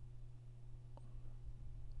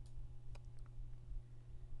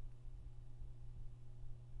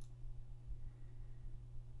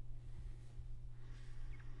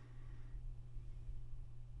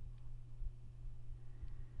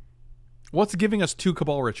 What's giving us 2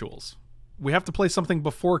 Cabal Rituals? We have to play something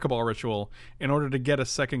before Cabal Ritual in order to get a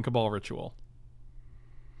second Cabal Ritual.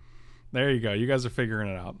 There you go. You guys are figuring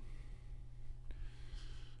it out.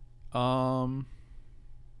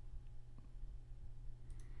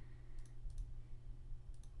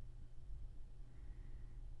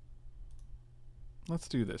 Let's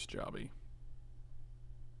do this, Jobby.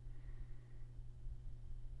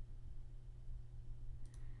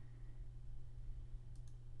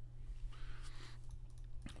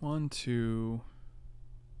 One, 2,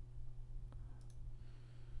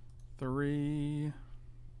 3.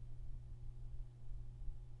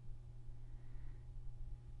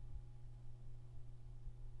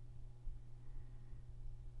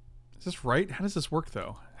 Is this right? How does this work,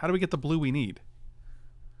 though? How do we get the blue we need?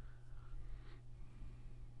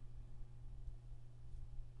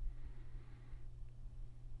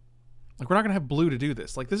 Like, we're not gonna have blue to do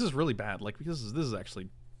this. Like, this is really bad. Like, because this is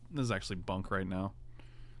actually bunk right now.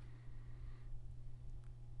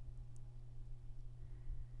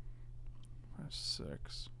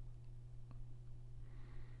 Six.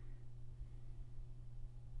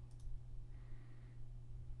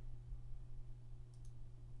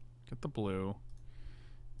 Get the blue.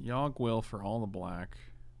 Yogg will for all the black.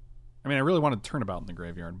 I mean, I really wanted Turnabout in the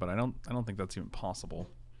graveyard, but I don't think that's even possible.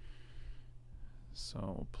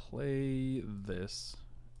 So play this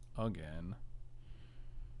again.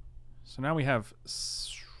 So now we have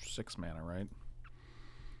 6 mana, right?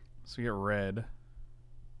 So we get red.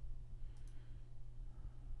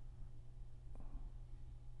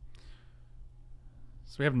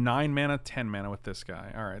 So we have 9 mana, 10 mana with this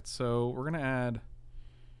guy. All right, so we're going to add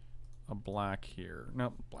a black here.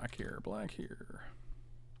 Nope, black here, black here.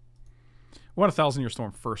 We want a 1,000 Year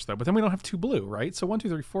Storm first, though, but then we don't have 2 blue, right? So 1, 2,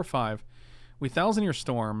 3, 4, 5. We 1,000 Year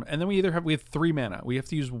Storm, and then we have 3 mana. We have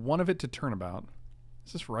to use one of it to Turnabout.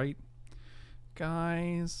 Is this right?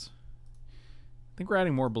 Guys, I think we're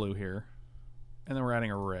adding more blue here. And then we're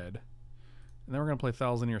adding a red. And then we're going to play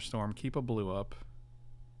 1,000 Year Storm, keep a blue up.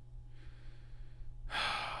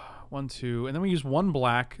 1, 2, and then we use 1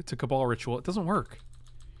 black to Cabal Ritual. It doesn't work.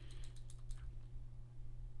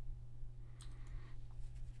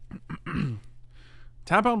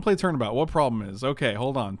 Tap out and play turnabout. What problem is? Okay,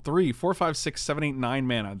 hold on. 3, 4, 5, 6, 7, 8, 9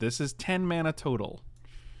 mana. This is 10 mana total.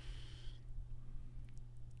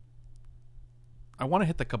 I want to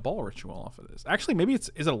hit the Cabal Ritual off of this. Actually, maybe is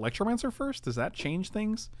it Electromancer first? Does that change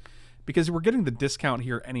things? Because we're getting the discount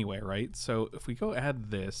here anyway, right? So if we go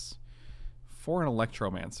add this for an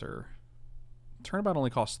Electromancer, turnabout only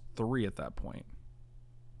costs 3 at that point.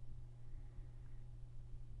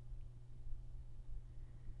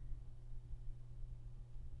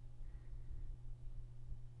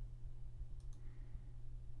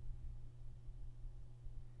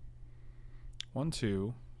 One,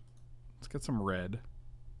 two. Let's get some red.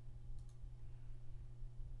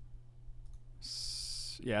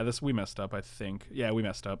 Yeah, we messed up, I think. Yeah, we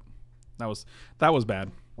messed up. That was bad.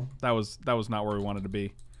 That was not where we wanted to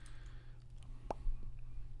be.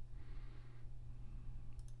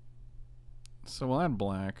 So we'll add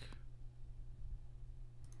black.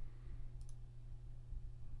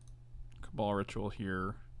 Cabal Ritual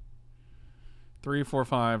here. 3, 4,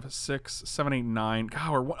 5, 6, 7, 8, 9.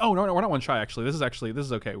 God, no, we're not one shy, actually. This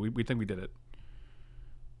is okay. We think we did it.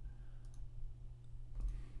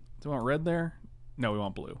 Do we want red there? No, we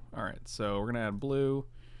want blue. All right, so we're going to add blue,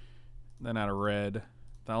 then add a red.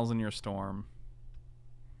 1,000-Year Storm.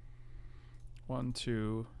 1,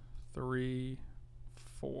 2, 3,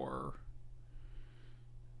 4.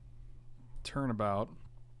 Turnabout.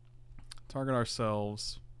 Target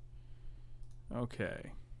ourselves.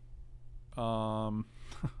 Okay.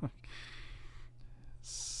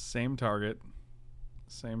 Same target.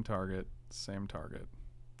 Same target. Same target.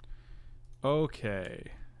 Okay.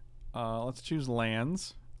 Let's choose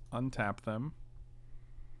lands. Untap them.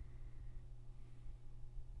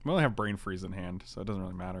 We only have Brain Freeze in hand, so it doesn't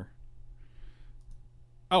really matter.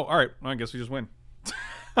 Oh, alright. Well, I guess we just win.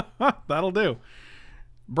 That'll do.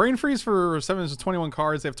 Brain Freeze for 7 is 21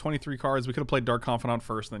 cards. They have 23 cards. We could have played Dark Confidant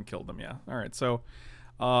first and then killed them, yeah. Alright, so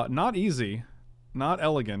not easy. Not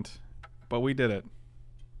elegant. But we did it.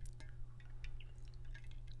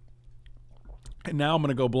 And now I'm going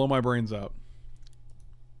to go blow my brains out.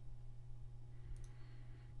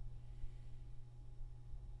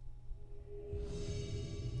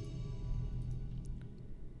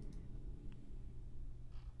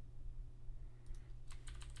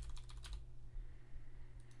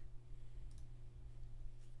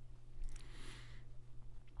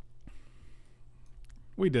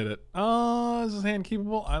 We did it. Is this hand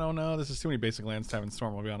keepable? I don't know. This is too many basic lands to have in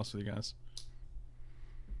Storm, I'll be honest with you guys.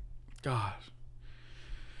 God.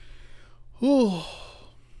 Ooh.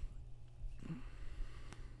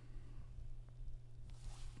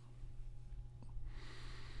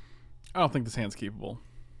 I don't think this hand's keepable.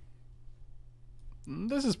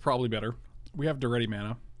 This is probably better. We have Duretti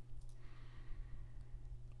mana.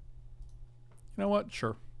 You know what?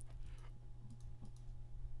 Sure.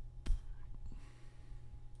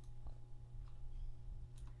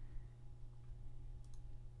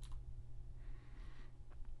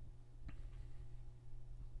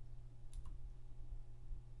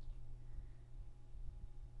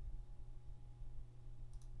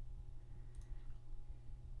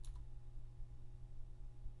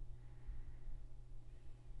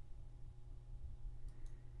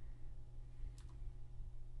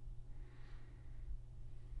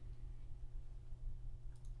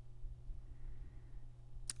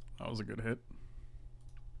 That was a good hit.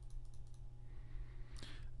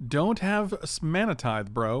 Don't have Mana Tithe,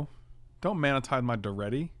 bro. Don't Mana Tithe my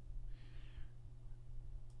Duretti.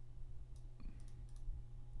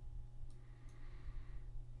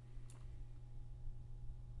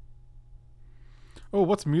 Oh,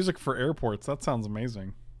 what's music for airports? That sounds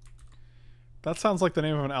amazing. That sounds like the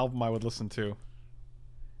name of an album I would listen to.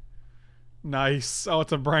 Nice. Oh,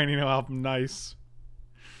 it's a Brian Eno album. Nice.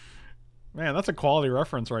 Man, that's a quality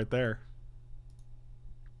reference right there.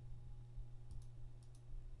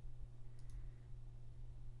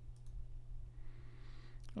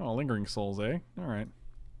 Oh, Lingering Souls, eh? Alright.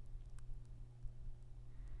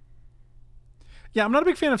 Yeah, I'm not a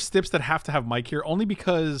big fan of Stips that have to have Mike here, only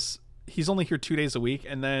because he's only here 2 days a week,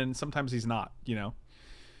 and then sometimes he's not, you know?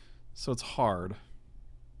 So it's hard.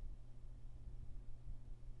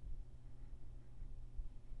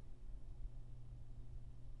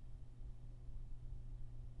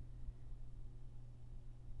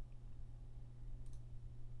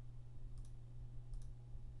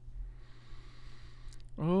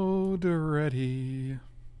 Oh, Duretti.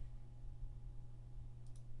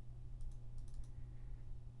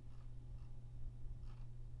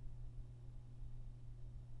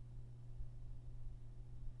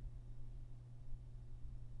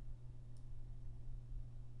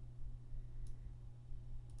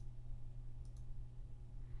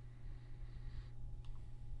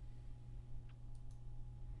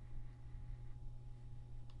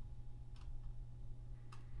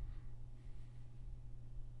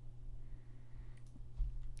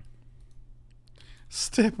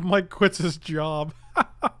 Stip, Mike quits his job.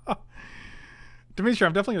 Dimitri,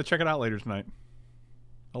 I'm definitely going to check it out later tonight.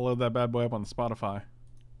 I'll load that bad boy up on Spotify.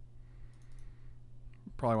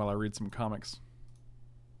 Probably while I read some comics.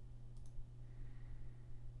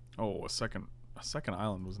 Oh, a second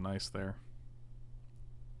island was nice there.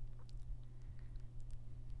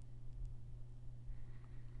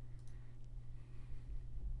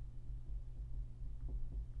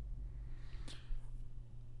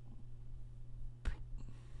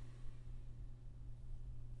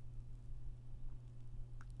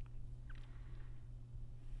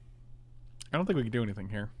 I don't think we can do anything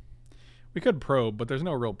here. We could probe, but there's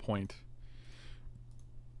no real point.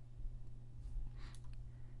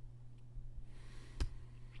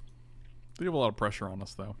 They have a lot of pressure on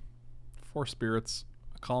us, though. 4 spirits,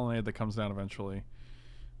 a colonnade that comes down eventually,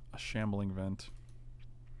 a shambling vent.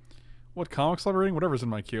 What comics am I reading? Whatever's in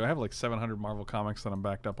my queue. I have like 700 Marvel comics that I'm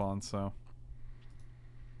backed up on, so...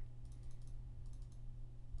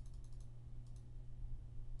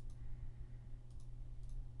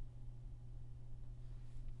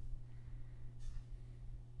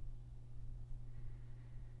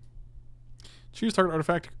 Choose target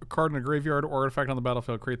artifact, card in a graveyard, or artifact on the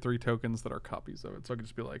battlefield. Create 3 tokens that are copies of it. So I can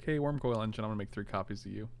just be like, hey, Wormcoil Engine, I'm going to make 3 copies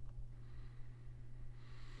of you.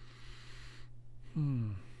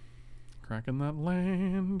 Cracking that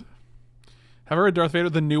land. Have I read Darth Vader?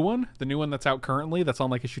 The new one? The new one that's out currently, that's on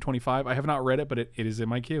like issue 25. I have not read it, but it is in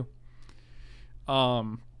my queue.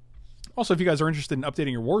 Also, if you guys are interested in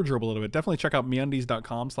updating your wardrobe a little bit, definitely check out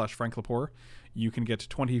meundies.com/Frank Lepore. You can get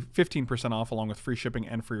 15% off along with free shipping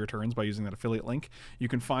and free returns by using that affiliate link. You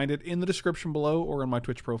can find it in the description below or on my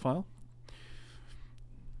Twitch profile.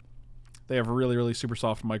 They have really, really super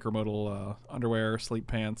soft micromodal underwear, sleep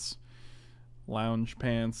pants, lounge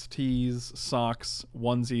pants, tees, socks,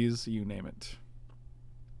 onesies, you name it.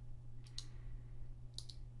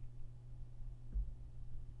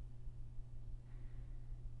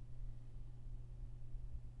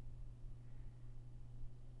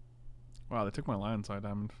 Wow, they took my lion side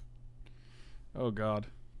diamond. Oh, God.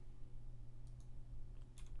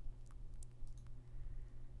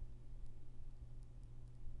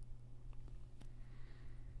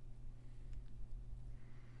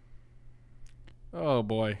 Oh,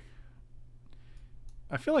 boy.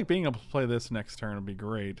 I feel like being able to play this next turn would be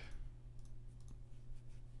great. Do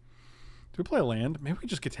we play a land? Maybe we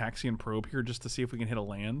just get Taxi and Probe here just to see if we can hit a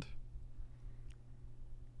land.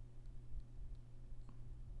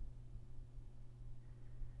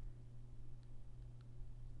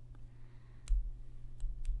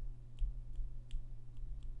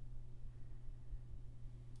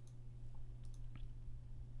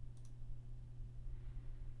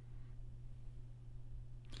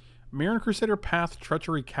 Mirren Crusader, Path,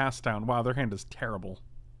 Treachery, Cast Down. Wow, their hand is terrible.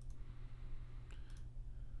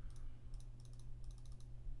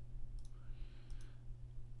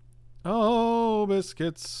 Oh,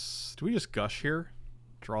 biscuits. Do we just gush here?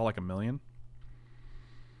 Draw like a million?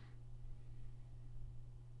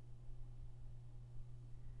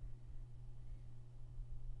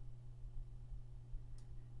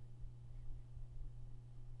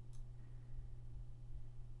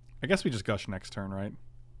 I guess we just gush next turn, right?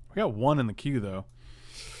 We got 1 in the queue, though.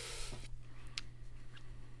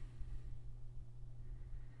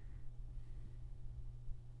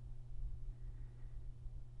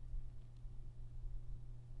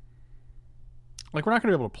 Like, we're not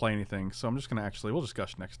going to be able to play anything, so I'm just going to we'll just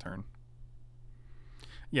gush next turn.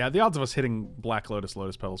 Yeah, the odds of us hitting Black Lotus,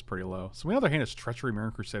 Lotus Petal is pretty low. So, on the other hand, it's Treachery,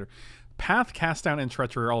 Mirren Crusader. Path, Cast Down, and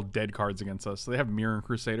Treachery are all dead cards against us. So, they have Mirren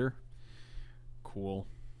Crusader. Cool.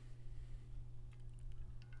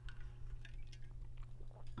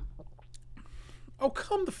 Oh,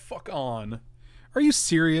 come the fuck on. Are you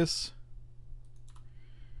serious?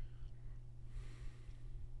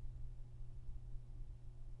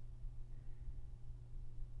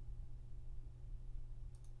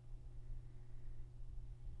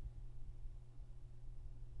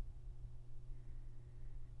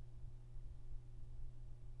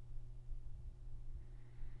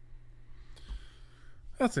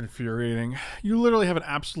 That's infuriating. You literally have an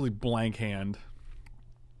absolutely blank hand.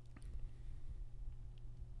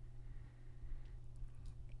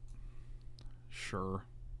 Sure.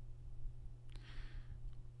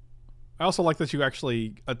 I also like that you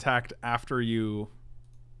actually attacked after you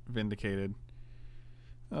vindicated.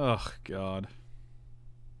 Oh, God.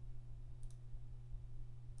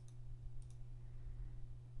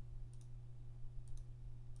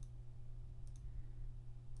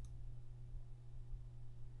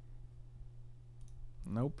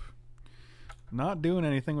 Nope. Not doing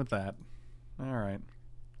anything with that. All right.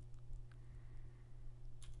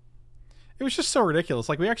 It was just so ridiculous.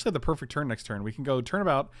 Like, we actually had the perfect turn next turn. We can go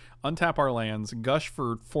turnabout, untap our lands, gush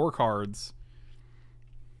for 4 cards.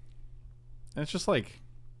 And it's just like...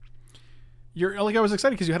 You're like, I was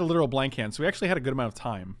excited because you had a literal blank hand, so we actually had a good amount of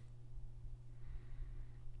time.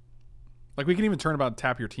 Like, we can even turnabout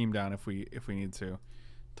tap your team down if we need to.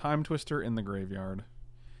 Time Twister in the graveyard.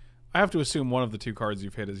 I have to assume one of the 2 cards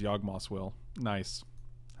you've hit is Yawgmoth's Will. Nice.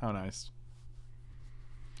 How nice.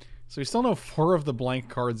 So you still know 4 of the blank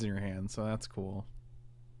cards in your hand, so that's cool.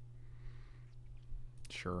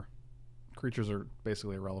 Sure. Creatures are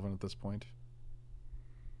basically irrelevant at this point.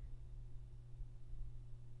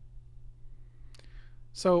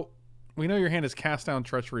 So, we know your hand is Cast Down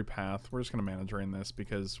Treachery Path. We're just going to Mana Drain this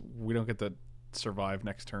because we don't get to survive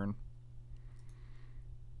next turn.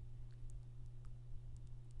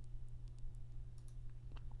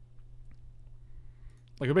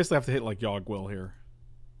 Like, we basically have to hit, like, Yawg Will here.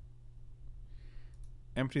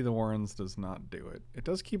 Empty the Warrens does not do it. It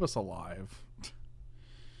does keep us alive.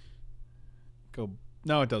 Go.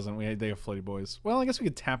 No, it doesn't. They have Floaty Boys. Well, I guess we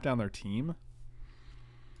could tap down their team.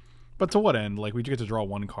 But to what end? Like, we get to draw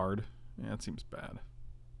 1 card. Yeah, that seems bad.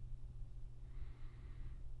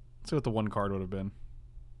 Let's see what the 1 card would have been.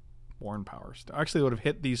 Born Power. Actually, it would have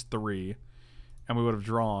hit these 3, and we would have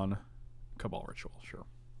drawn Cabal Ritual. Sure.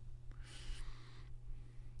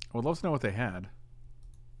 I would love to know what they had.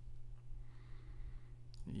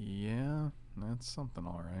 Yeah, that's something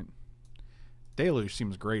alright. Deluge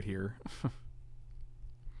seems great here.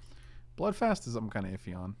 Bloodfast is I'm kind of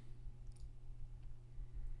iffy on.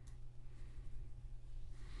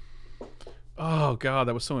 Oh god,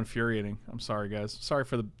 that was so infuriating. I'm sorry, guys. Sorry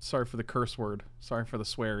for the curse word. Sorry for the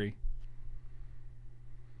sweary.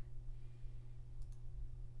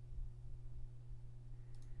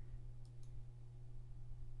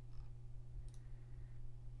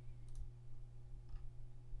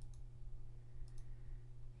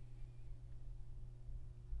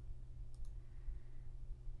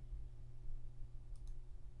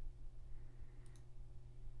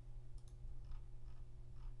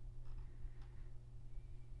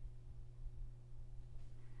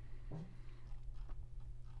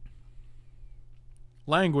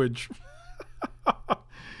 Language.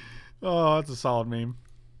 Oh, that's a solid meme.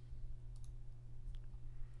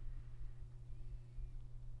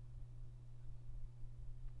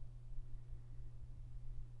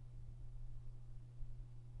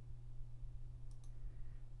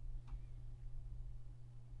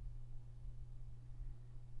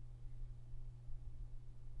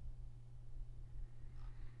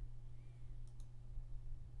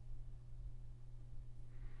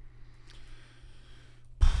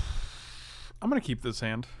 I'm going to keep this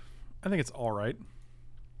hand. I think it's all right.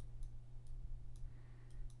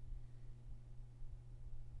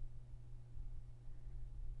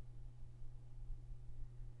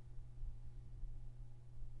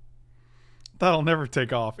 That'll never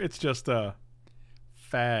take off. It's just a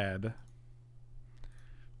fad.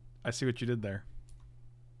 I see what you did there.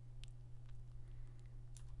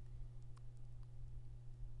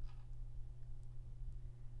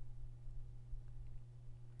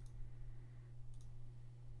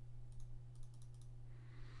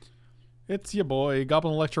 It's your boy,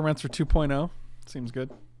 Goblin Electromancer 2.0. Seems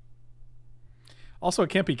good. Also, it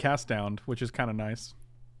can't be cast down, which is kind of nice.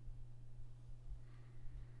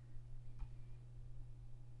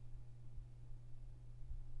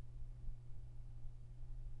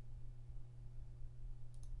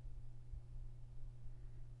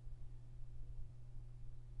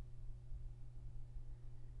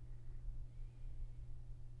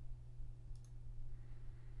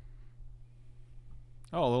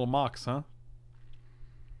 Oh, a little Mox, huh?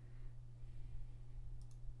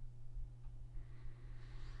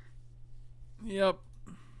 Yep.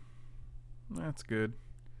 That's good.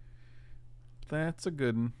 That's a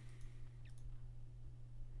good one.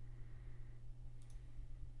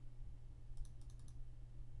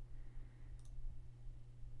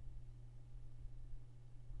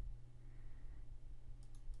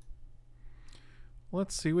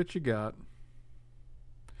 Let's see what you got.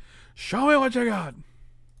 Show me what you got.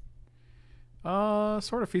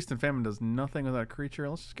 Sort of Feast and Famine does nothing with that creature.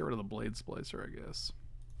 Let's just get rid of the Blade Splicer, I guess.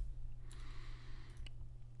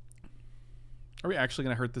 Are we actually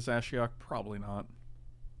going to hurt this Ashiok? Probably not.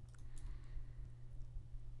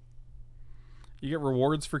 You get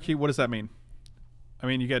rewards for key. What does that mean? I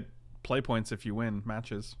mean, you get play points if you win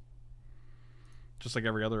matches. Just like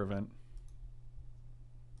every other event.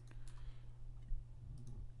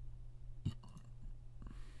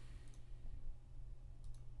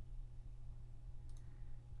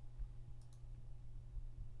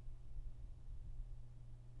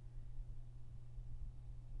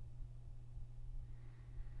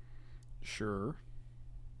 Sure.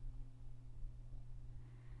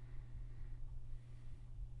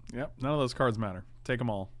 Yep, none of those cards matter. Take them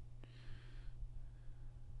all.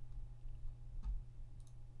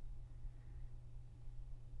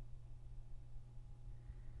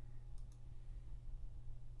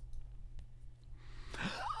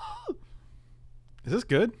 Is this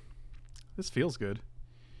good? This feels good.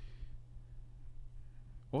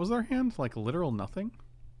 What was their hand? Like literal nothing?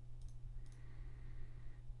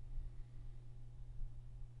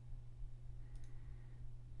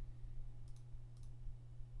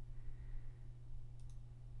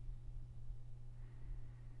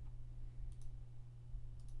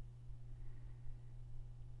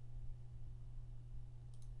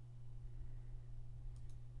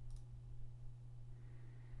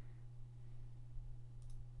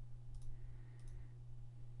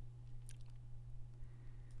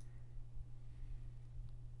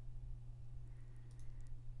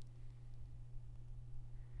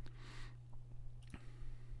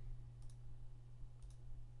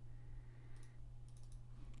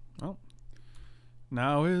 Well,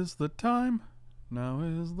 now is the time. Now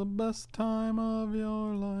is the best time of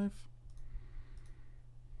your life.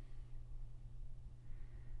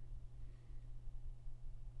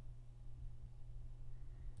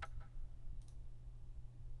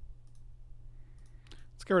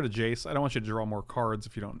 Let's get rid of Jace. I don't want you to draw more cards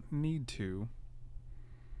if you don't need to.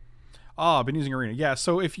 Ah, I've been using Arena. Yeah,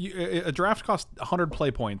 so if you a draft costs 100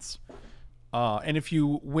 play points. And if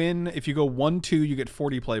you win, if you go 1-2, you get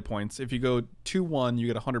 40 play points. If you go 2-1, you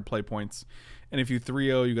get 100 play points. And if you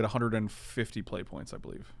 3-0, you get 150 play points, I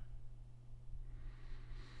believe.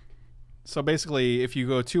 So basically, if you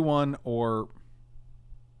go 2-1 or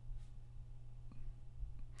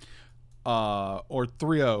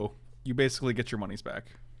 3-0, you basically get your monies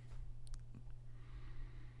back.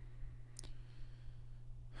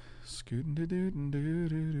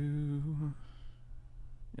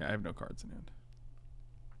 Yeah, I have no cards in hand.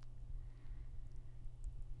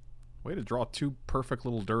 Way to draw two perfect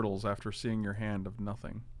little durdles after seeing your hand of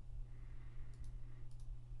nothing.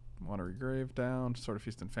 Watery Grave down. Sword of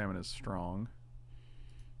Feast and Famine is strong.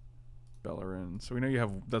 Bellerin. So we know you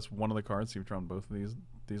have, that's one of the cards. You've drawn both of these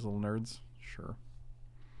little nerds. Sure.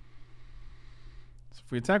 So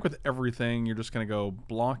if we attack with everything, you're just going to go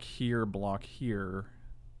block here, block here.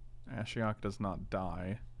 Ashiok does not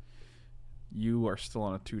die. You are still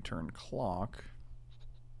on a 2-turn clock.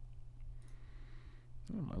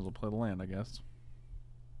 Might as well play the land, I guess.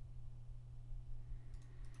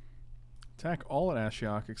 Attack all at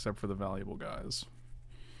Ashiok except for the valuable guys.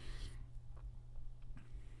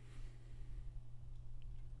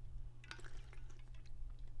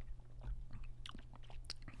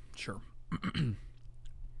 Sure.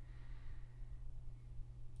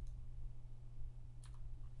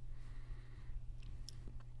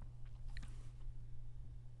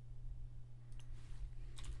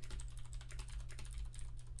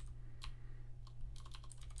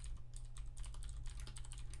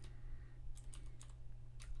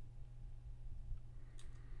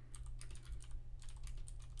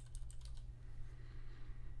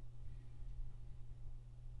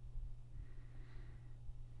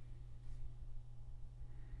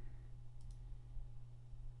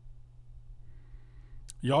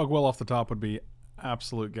 Yogwell off the top would be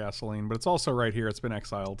absolute gasoline, but it's also right here. It's been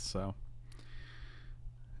exiled, so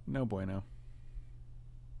no bueno.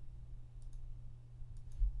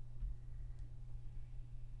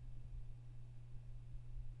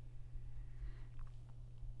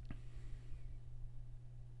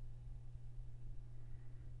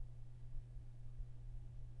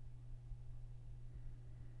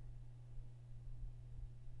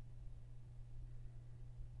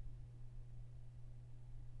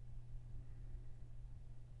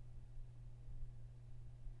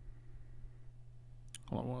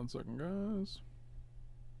 Hold on 1 second, guys.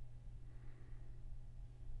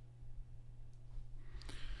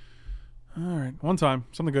 Alright, one time.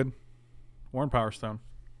 Something good. Worn Power Stone.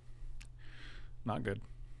 Not good.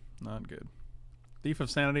 Not good. Thief of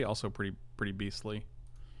Sanity, also pretty beastly.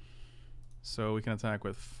 So we can attack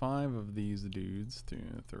with 5 of these dudes. 2,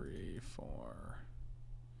 3, 4.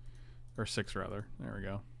 Or 6, rather. There we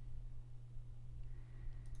go.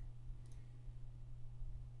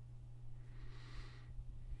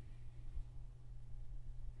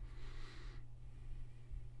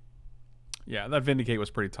 Yeah, that Vindicate was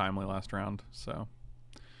pretty timely last round, so.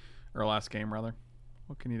 Or last game, rather.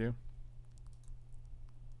 What can you do?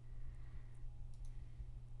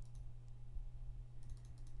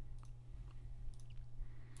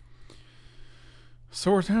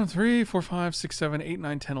 So we're down 3, 4, 5, 6, 7, 8,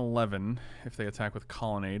 9, 10, 11. If they attack with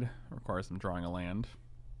Colonnade, it requires them drawing a land.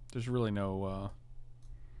 There's really no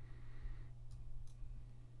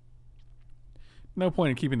point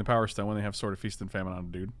in keeping the Power Stone when they have Sword of Feast and Famine on a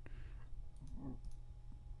dude.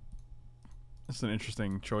 This is an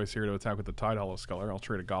interesting choice here to attack with the Tide Hollow Sculler. I'll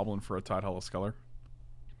trade a Goblin for a Tide Hollow Sculler.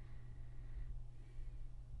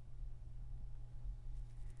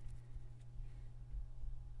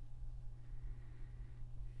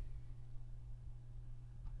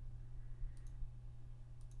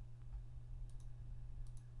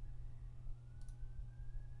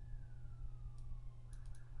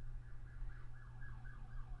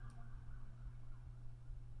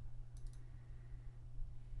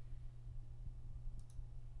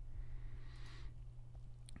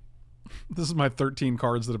 This is my 13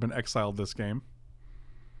 cards that have been exiled this game.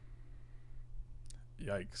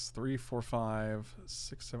 Yikes. 3, 4, 5,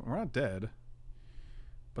 6, 7. We're not dead.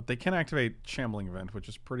 But they can activate Shambling Event, which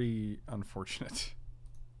is pretty unfortunate.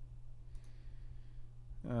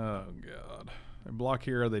 Oh, God. They block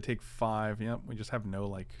here. They take 5. Yep, we just have no,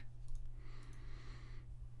 like...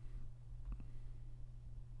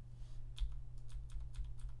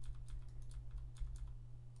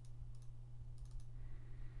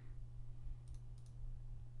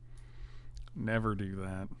 Never do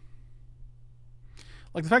that.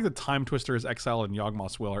 Like the fact that Time Twister is exiled and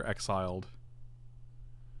Yawgmoth's Will are exiled.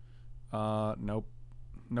 Nope.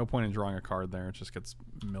 No point in drawing a card there. It just gets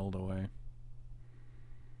milled away.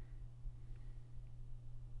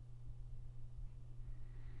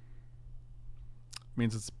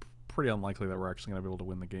 Means it's pretty unlikely that we're actually going to be able to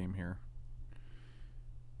win the game here.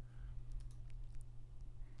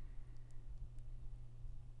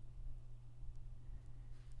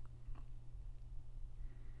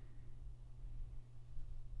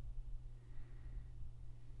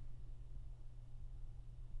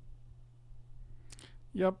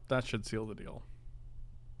 Yep, that should seal the deal.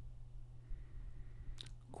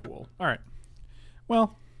 Cool. All right.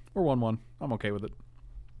 Well, we're 1-1. I'm okay with it.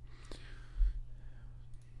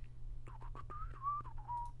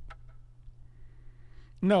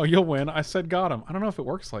 No, you'll win. I said got him. I don't know if it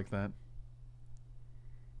works like that.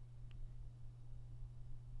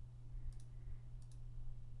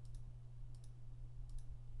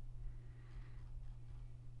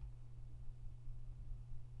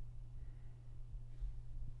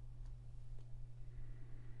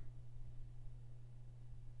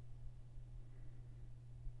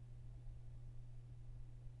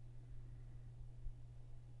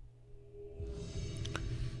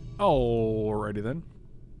 Alrighty then.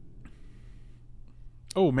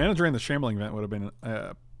 Oh, Mana Drain the Shambling Event would have been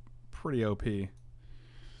pretty OP.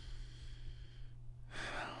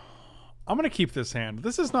 I'm going to keep this hand.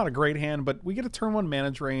 This is not a great hand, but we get a turn 1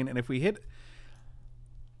 Mana Drain, and if we hit...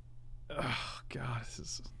 Oh, God, this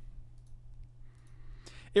is...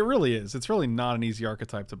 It really is. It's really not an easy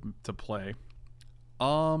archetype to play.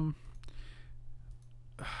 I'm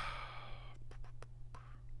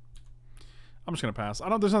just going to pass.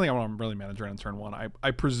 There's nothing I want to really Mana Drain on turn 1.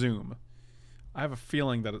 I presume. I have a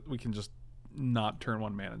feeling that we can just not turn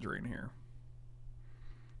 1 Mana Drain here.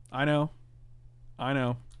 I know.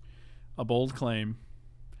 A bold claim.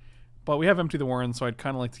 But we have Empty the Warren, so I'd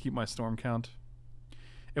kind of like to keep my Storm count.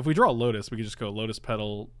 If we draw Lotus, we could just go Lotus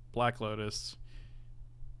Petal, Black Lotus,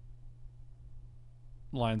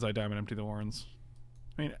 Lion's Eye Diamond, Empty the Warrens.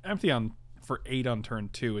 I mean, Empty on for 8 on turn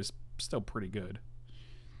 2 is still pretty good.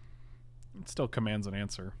 It still commands an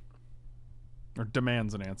answer. Or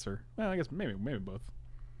demands an answer. Well, I guess maybe both.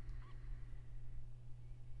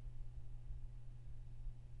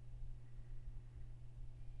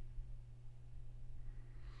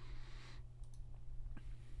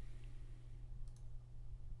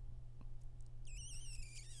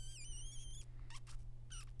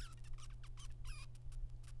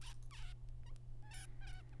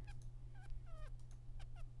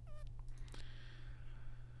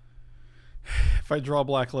 If I draw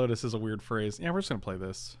Black Lotus is a weird phrase. Yeah, we're just going to play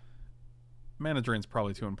this. Mana Drain's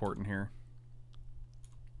probably too important here.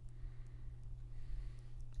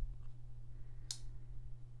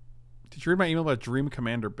 Did you read my email about Dream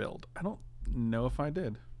Commander build? I don't know if I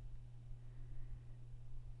did.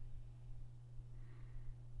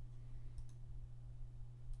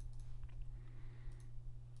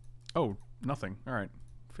 Oh, nothing. All right.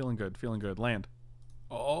 Feeling good. Feeling good. Land.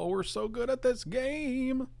 Oh, we're so good at this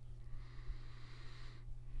game.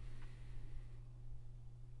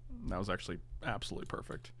 That was actually absolutely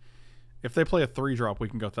perfect. If they play a 3-drop, we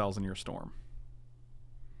can go Thousand Year Storm.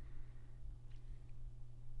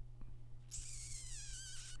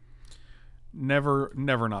 Never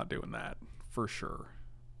not doing that. for sure.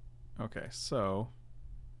 Okay, so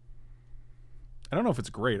I don't know if it's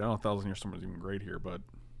great. I don't know if 1,000 Year Storm is even great here, but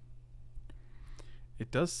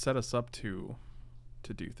it does set us up to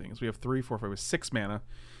do things. We have 3, 4, 5, 6 mana.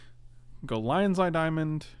 Go Lion's Eye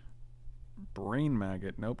Diamond, Brain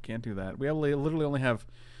Maggot. Nope, can't do that. We have literally only have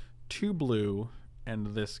 2 blue and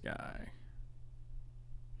this guy.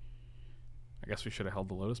 I guess we should have held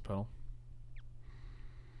the Lotus Petal.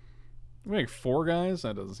 We make 4 guys?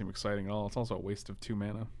 That doesn't seem exciting at all. It's also a waste of 2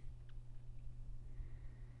 mana.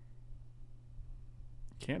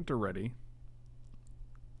 Can't do ready.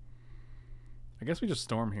 I guess we just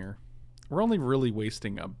storm here. We're only really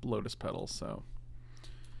wasting a Lotus Petal, so.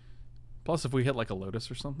 Plus, if we hit like a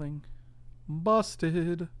Lotus or something.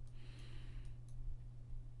 Busted.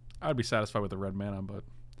 I'd be satisfied with the red mana, but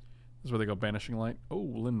this is where they go Banishing Light.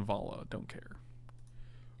 Oh, Linvala. Don't care.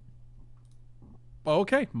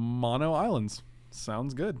 Okay, Mono Islands.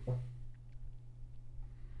 Sounds good.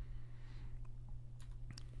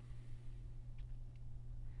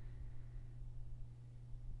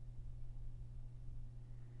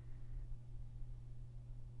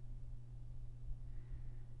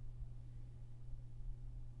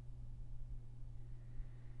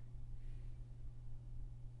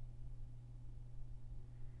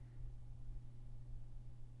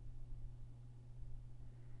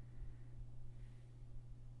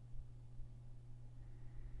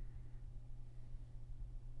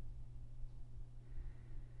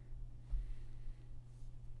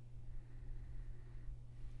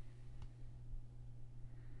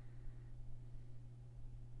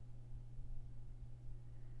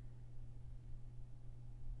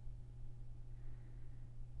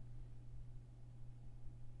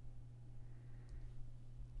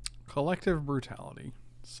 Collective Brutality.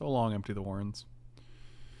 So long, Empty the Warrens.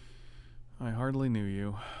 I hardly knew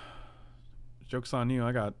you. Joke's on you.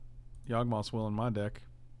 I got Yawgmoth's Will in my deck.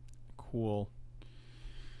 Cool.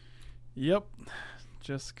 Yep.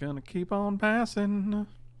 Just gonna keep on passing.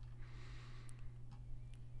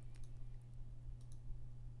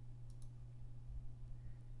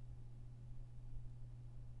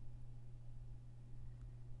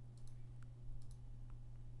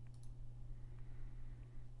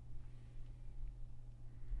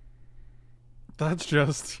 That's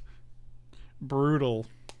just brutal.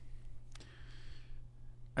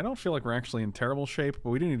 I don't feel like we're actually in terrible shape, but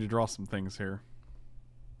we do need to draw some things here.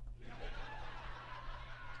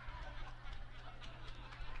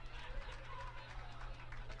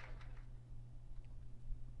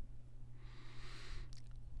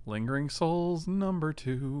 Lingering Souls number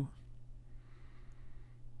 2.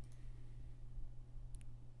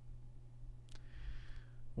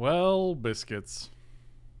 Well, biscuits.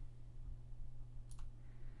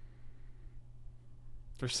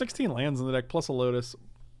 There's 16 lands in the deck, plus a Lotus.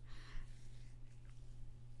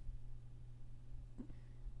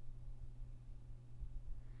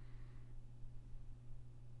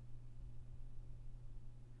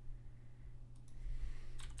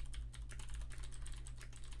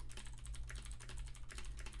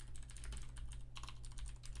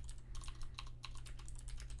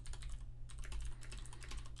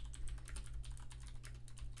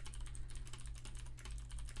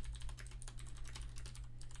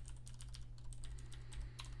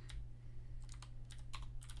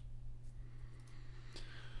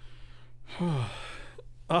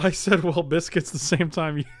 I said, well, biscuits the same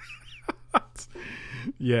time.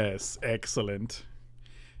 Yes, excellent.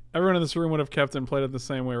 Everyone in this room would have kept and played it the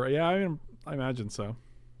same way, right? Yeah, I imagine so.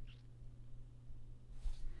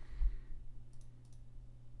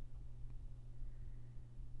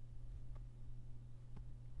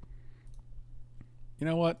 You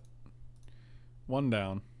know what? 1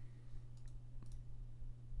 down.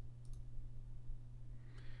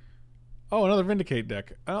 Oh, another Vindicate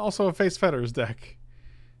deck. Also a Face Fetters deck.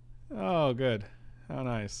 Oh, good. How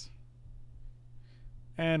nice.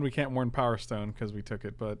 And we can't warn Power Stone because we took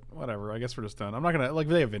it, but whatever. I guess we're just done. I'm not going to... Like,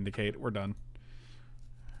 they have Vindicate. We're done.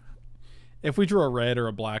 If we drew a red or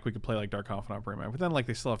a black, we could play, like, Dark Confidant Brain. But then, like,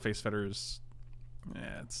 they still have Face Fetters.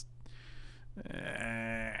 Yeah, it's...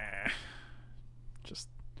 just...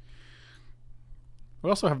 We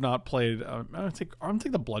also have not played... I'm gonna take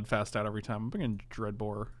the Bloodfast out every time. I'm bringing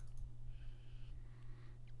Dreadbore.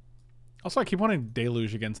 Also, I keep wanting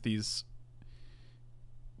Deluge against these...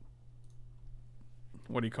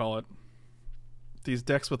 What do you call it? These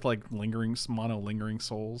decks with, like, mono lingering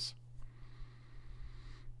souls.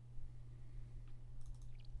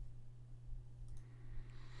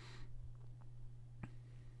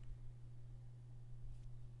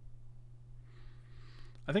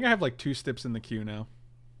 I think I have, like, 2 Stips in the queue now.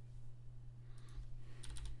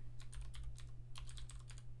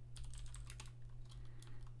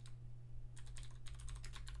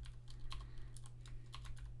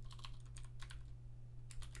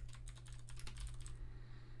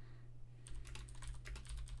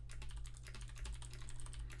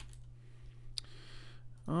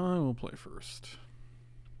 will play first.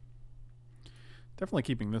 Definitely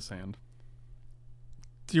keeping this hand.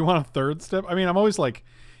 Do you want a third step? I mean, I'm always like,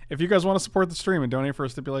 if you guys want to support the stream and donate for a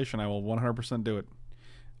stipulation, I will 100% do it.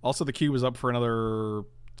 Also, the queue is up for another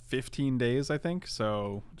 15 days, I think,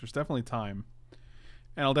 so there's definitely time.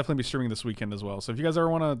 And I'll definitely be streaming this weekend as well. So if you guys ever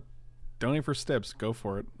want to donate for stips, go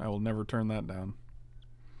for it. I will never turn that down.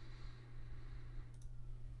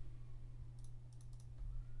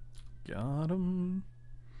 Got him.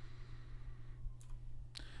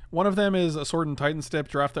 One of them is a Sword and Titan stip.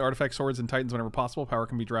 Draft the artifact swords and titans whenever possible. Power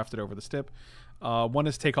can be drafted over the stip. One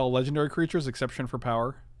is take all legendary creatures, exception for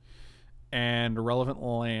power. And relevant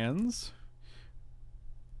lands.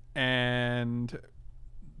 And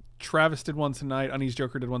Travis did one tonight. Unease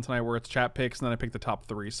Joker did one tonight where it's chat picks, and then I picked the top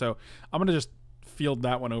 3. So I'm going to just field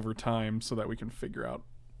that one over time so that we can figure out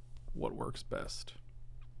what works best.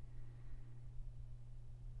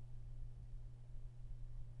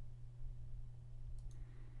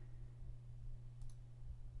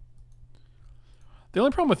 The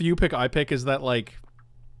only problem with you pick, I pick is that, like,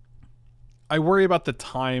 I worry about the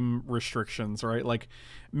time restrictions, right? Like,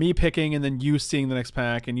 me picking and then you seeing the next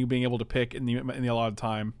pack and you being able to pick in the allotted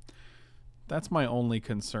time. That's my only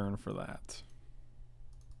concern for that.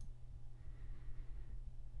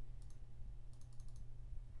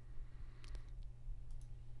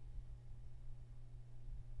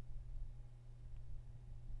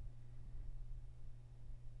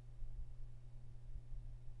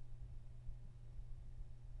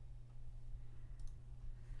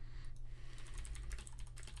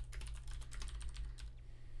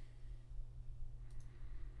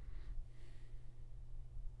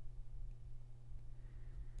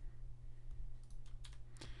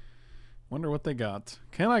 Wonder what they got.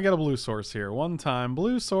 Can I get a blue source here? One time.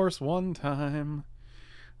 Blue source one time.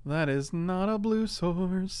 That is not a blue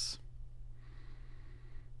source.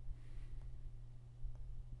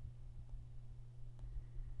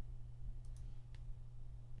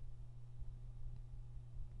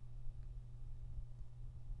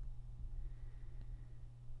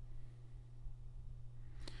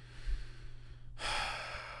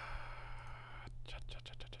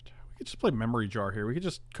 We could just play Memory Jar here. We could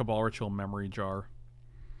just Cabal Ritual Memory Jar.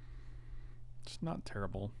 It's not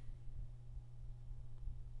terrible.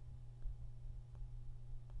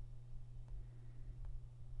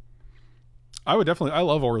 I would definitely... I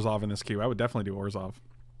love Orzhov in this queue. I would definitely do Orzhov.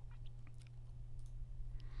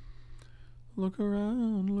 Look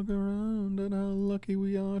around at how lucky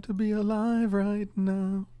we are to be alive right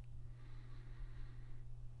now.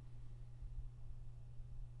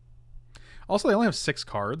 Also, they only have 6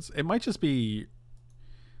 cards. It might just be...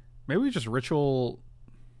 Maybe we just Ritual...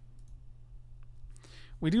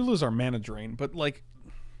 We do lose our mana drain, but, like,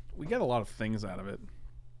 we get a lot of things out of it.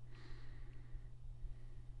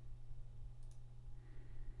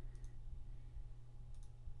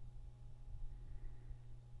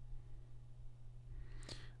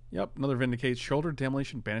 Yep, another Vindicate. Shoulder,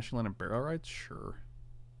 Damnation, Banishing Land, and Barrel Rides? Sure.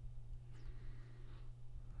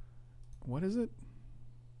 What is it?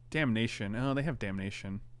 Damnation. Oh, they have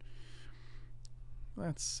Damnation.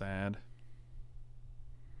 That's sad.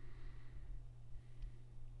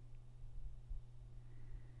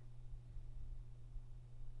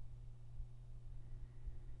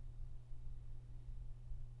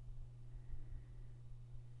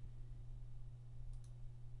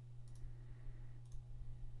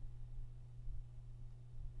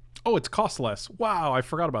 Oh, it's cost less. Wow, I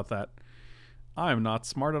forgot about that. I'm not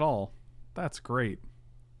smart at all. That's great.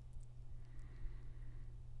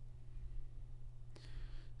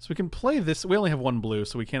 So we can play this. We only have 1 blue,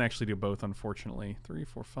 so we can't actually do both, unfortunately. 3,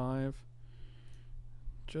 4, 5.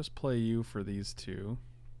 Just play you for these 2.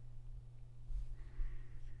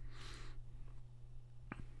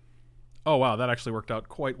 Oh, wow, that actually worked out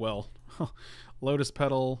quite well. Lotus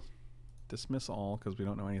Petal. Dismiss all, because we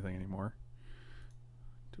don't know anything anymore.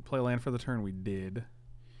 To play land for the turn, we did.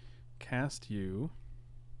 Cast you.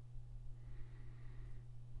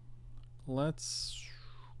 Let's...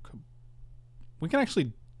 We can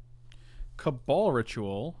actually Cabal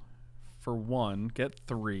Ritual for 1, get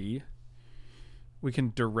 3. We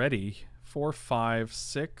can Duretti 4, 5,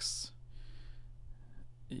 6.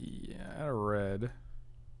 Yeah, add a red.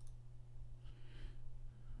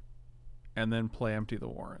 And then play Empty the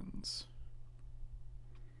Warrens.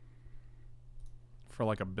 For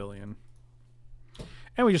like $1 billion.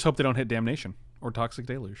 And we just hope they don't hit Damnation or Toxic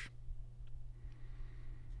Deluge.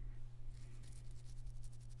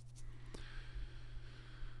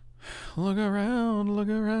 Look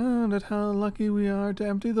around at how lucky we are to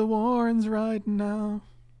empty the Warrens right now.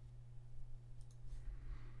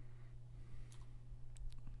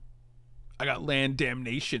 Land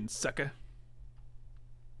damnation, sucker.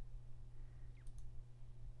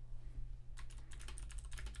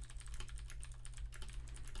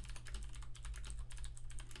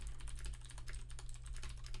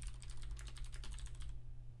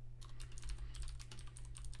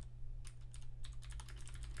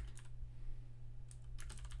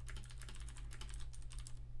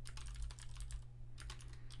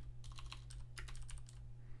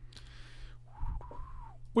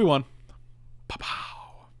 We won.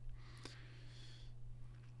 Pow.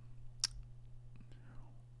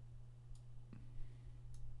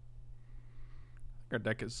 Our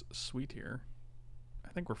deck is sweet here. I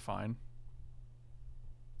think we're fine.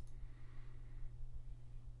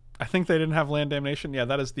 I think they didn't have land damnation. Yeah,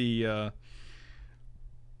 that is the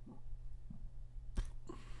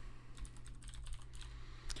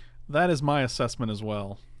that is my assessment as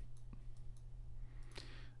well.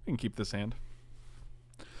 We can keep this hand.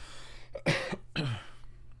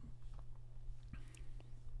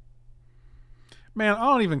 Man, I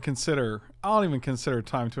don't even consider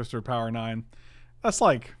Time Twister Power 9. That's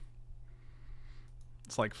like,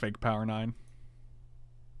 it's like fake Power 9.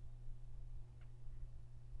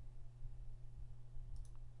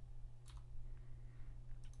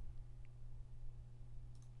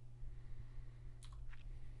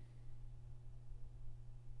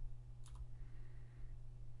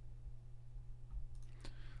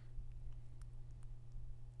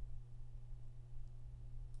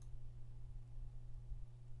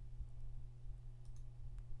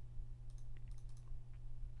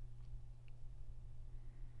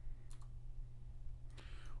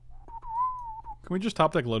 Can we just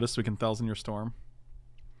top deck Lotus so we can Thousand Year Storm?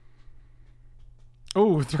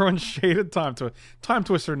 Oh, throwing shaded Time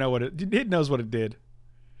Twister. Know what it knows what it did.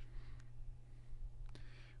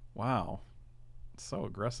 Wow, it's so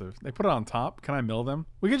aggressive. They put it on top. Can I mill them?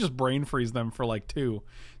 We could just brain freeze them for like 2,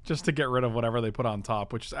 just to get rid of whatever they put on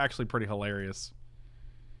top, which is actually pretty hilarious.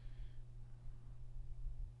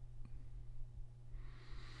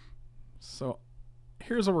 So,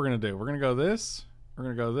 here's what we're gonna do. We're gonna go this. We're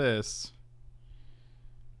gonna go this.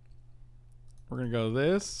 We're going to go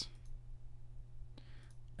this.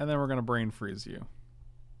 And then we're going to brain freeze you.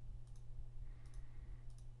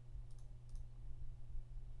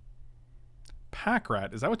 Pack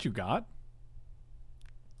Rat. Is that what you got?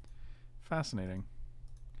 Fascinating.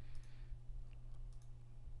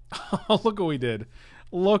 Oh, look what we did.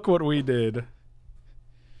 Look what we did.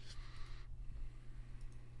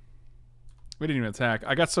 We didn't even attack.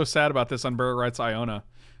 I got so sad about this Unburied Rights Iona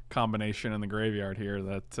combination in the graveyard here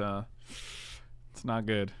that... it's not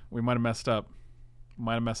good. We might have messed up.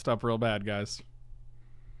 Might have messed up real bad, guys.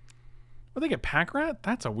 Would they get Pack Rat?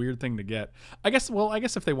 That's a weird thing to get. I guess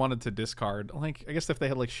if they wanted to discard, like, I guess if they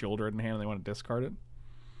had like Shieldred in hand and they want to discard it.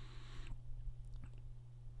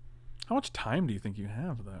 How much time do you think you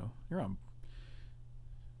have, though? You're on.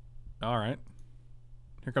 Alright.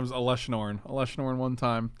 Here comes Aleshnorn. Aleshnorn one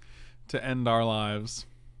time to end our lives.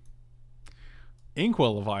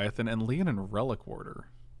 Inkwell Leviathan and Leonin Relic Warder.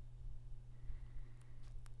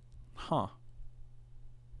 Huh.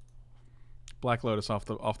 Black Lotus off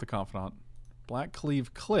the Confidant. Black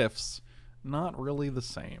Cleave Cliffs, not really the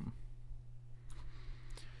same.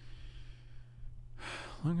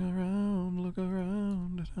 Look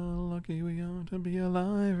around at how lucky we are to be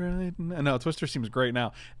alive right now. No, Twister seems great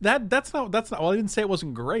now. That's not well, I didn't say it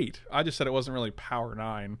wasn't great. I just said it wasn't really Power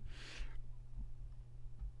 9.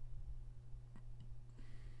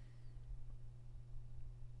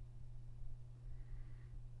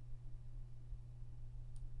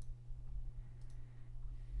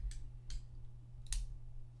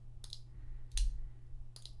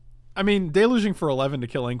 I mean, deluging for 11 to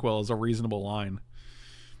kill Inkwell is a reasonable line.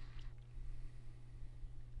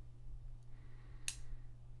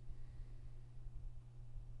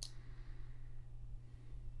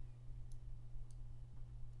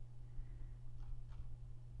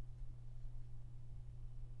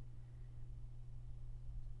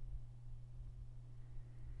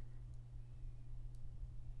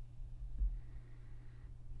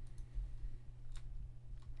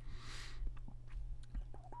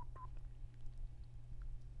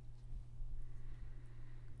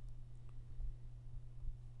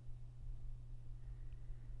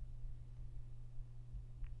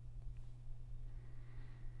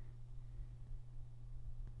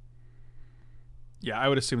 Yeah, I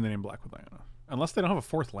would assume they named Black with Iona. Unless they don't have a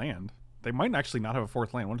 4th land. They might actually not have a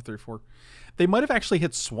 4th land. 1, 2, 3, 4. They might have actually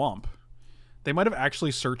hit Swamp. They might have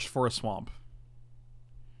actually searched for a Swamp.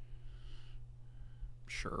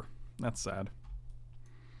 Sure. That's sad.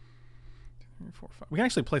 3, 4, 5. We can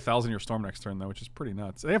actually play Thousand Year Storm next turn though, which is pretty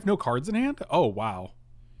nuts. They have no cards in hand? Oh wow.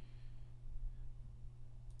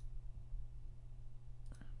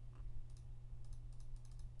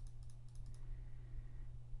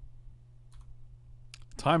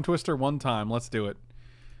 Time Twister one time. Let's do it.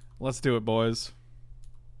 Let's do it, boys.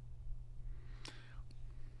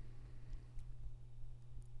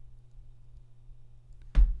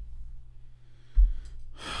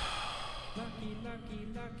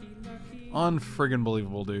 Unfriggin'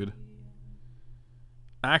 believable, dude.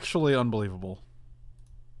 Actually unbelievable.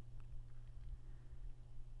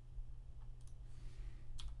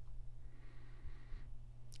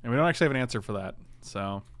 And we don't actually have an answer for that,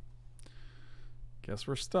 so guess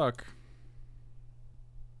we're stuck.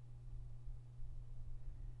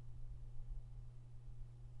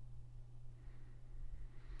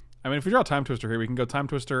 I mean, if we draw Time Twister here, we can go Time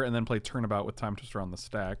Twister and then play Turnabout with Time Twister on the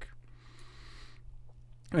stack.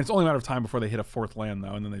 And it's only a matter of time before they hit a 4th land,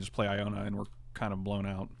 though, and then they just play Iona, and we're kind of blown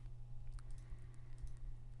out.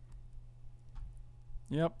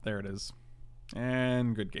 Yep, there it is.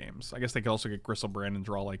 And good games. I guess they could also get Gristlebrand and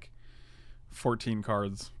draw, like, 14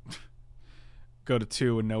 cards. Go to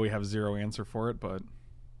 2 and know we have 0 answer for it, but...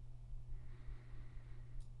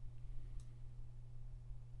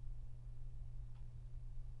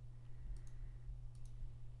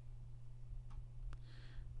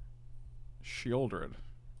 Shieldred.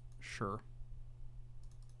 Sure.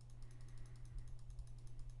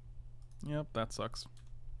 Yep, that sucks.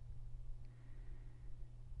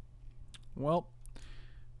 Well,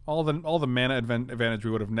 all the mana advantage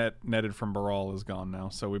we would have netted from Baral is gone now,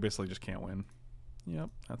 so we basically just can't win. Yep,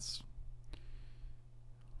 that's...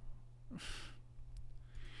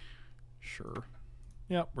 Sure.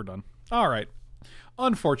 Yep, we're done. Alright.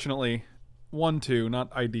 Unfortunately, 1-2,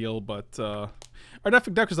 not ideal, but our deck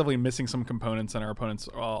was definitely missing some components, and our opponents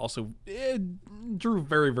also drew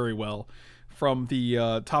very, very well from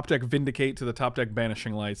the top deck Vindicate to the top deck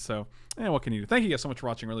Banishing Lights. So, what can you do? Thank you guys so much for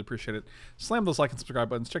watching. Really appreciate it. Slam those like and subscribe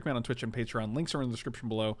buttons. Check me out on Twitch and Patreon. Links are in the description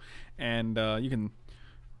below. And you can...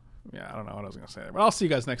 Yeah, I don't know what I was going to say there. But I'll see you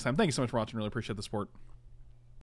guys next time. Thank you so much for watching. Really appreciate the support.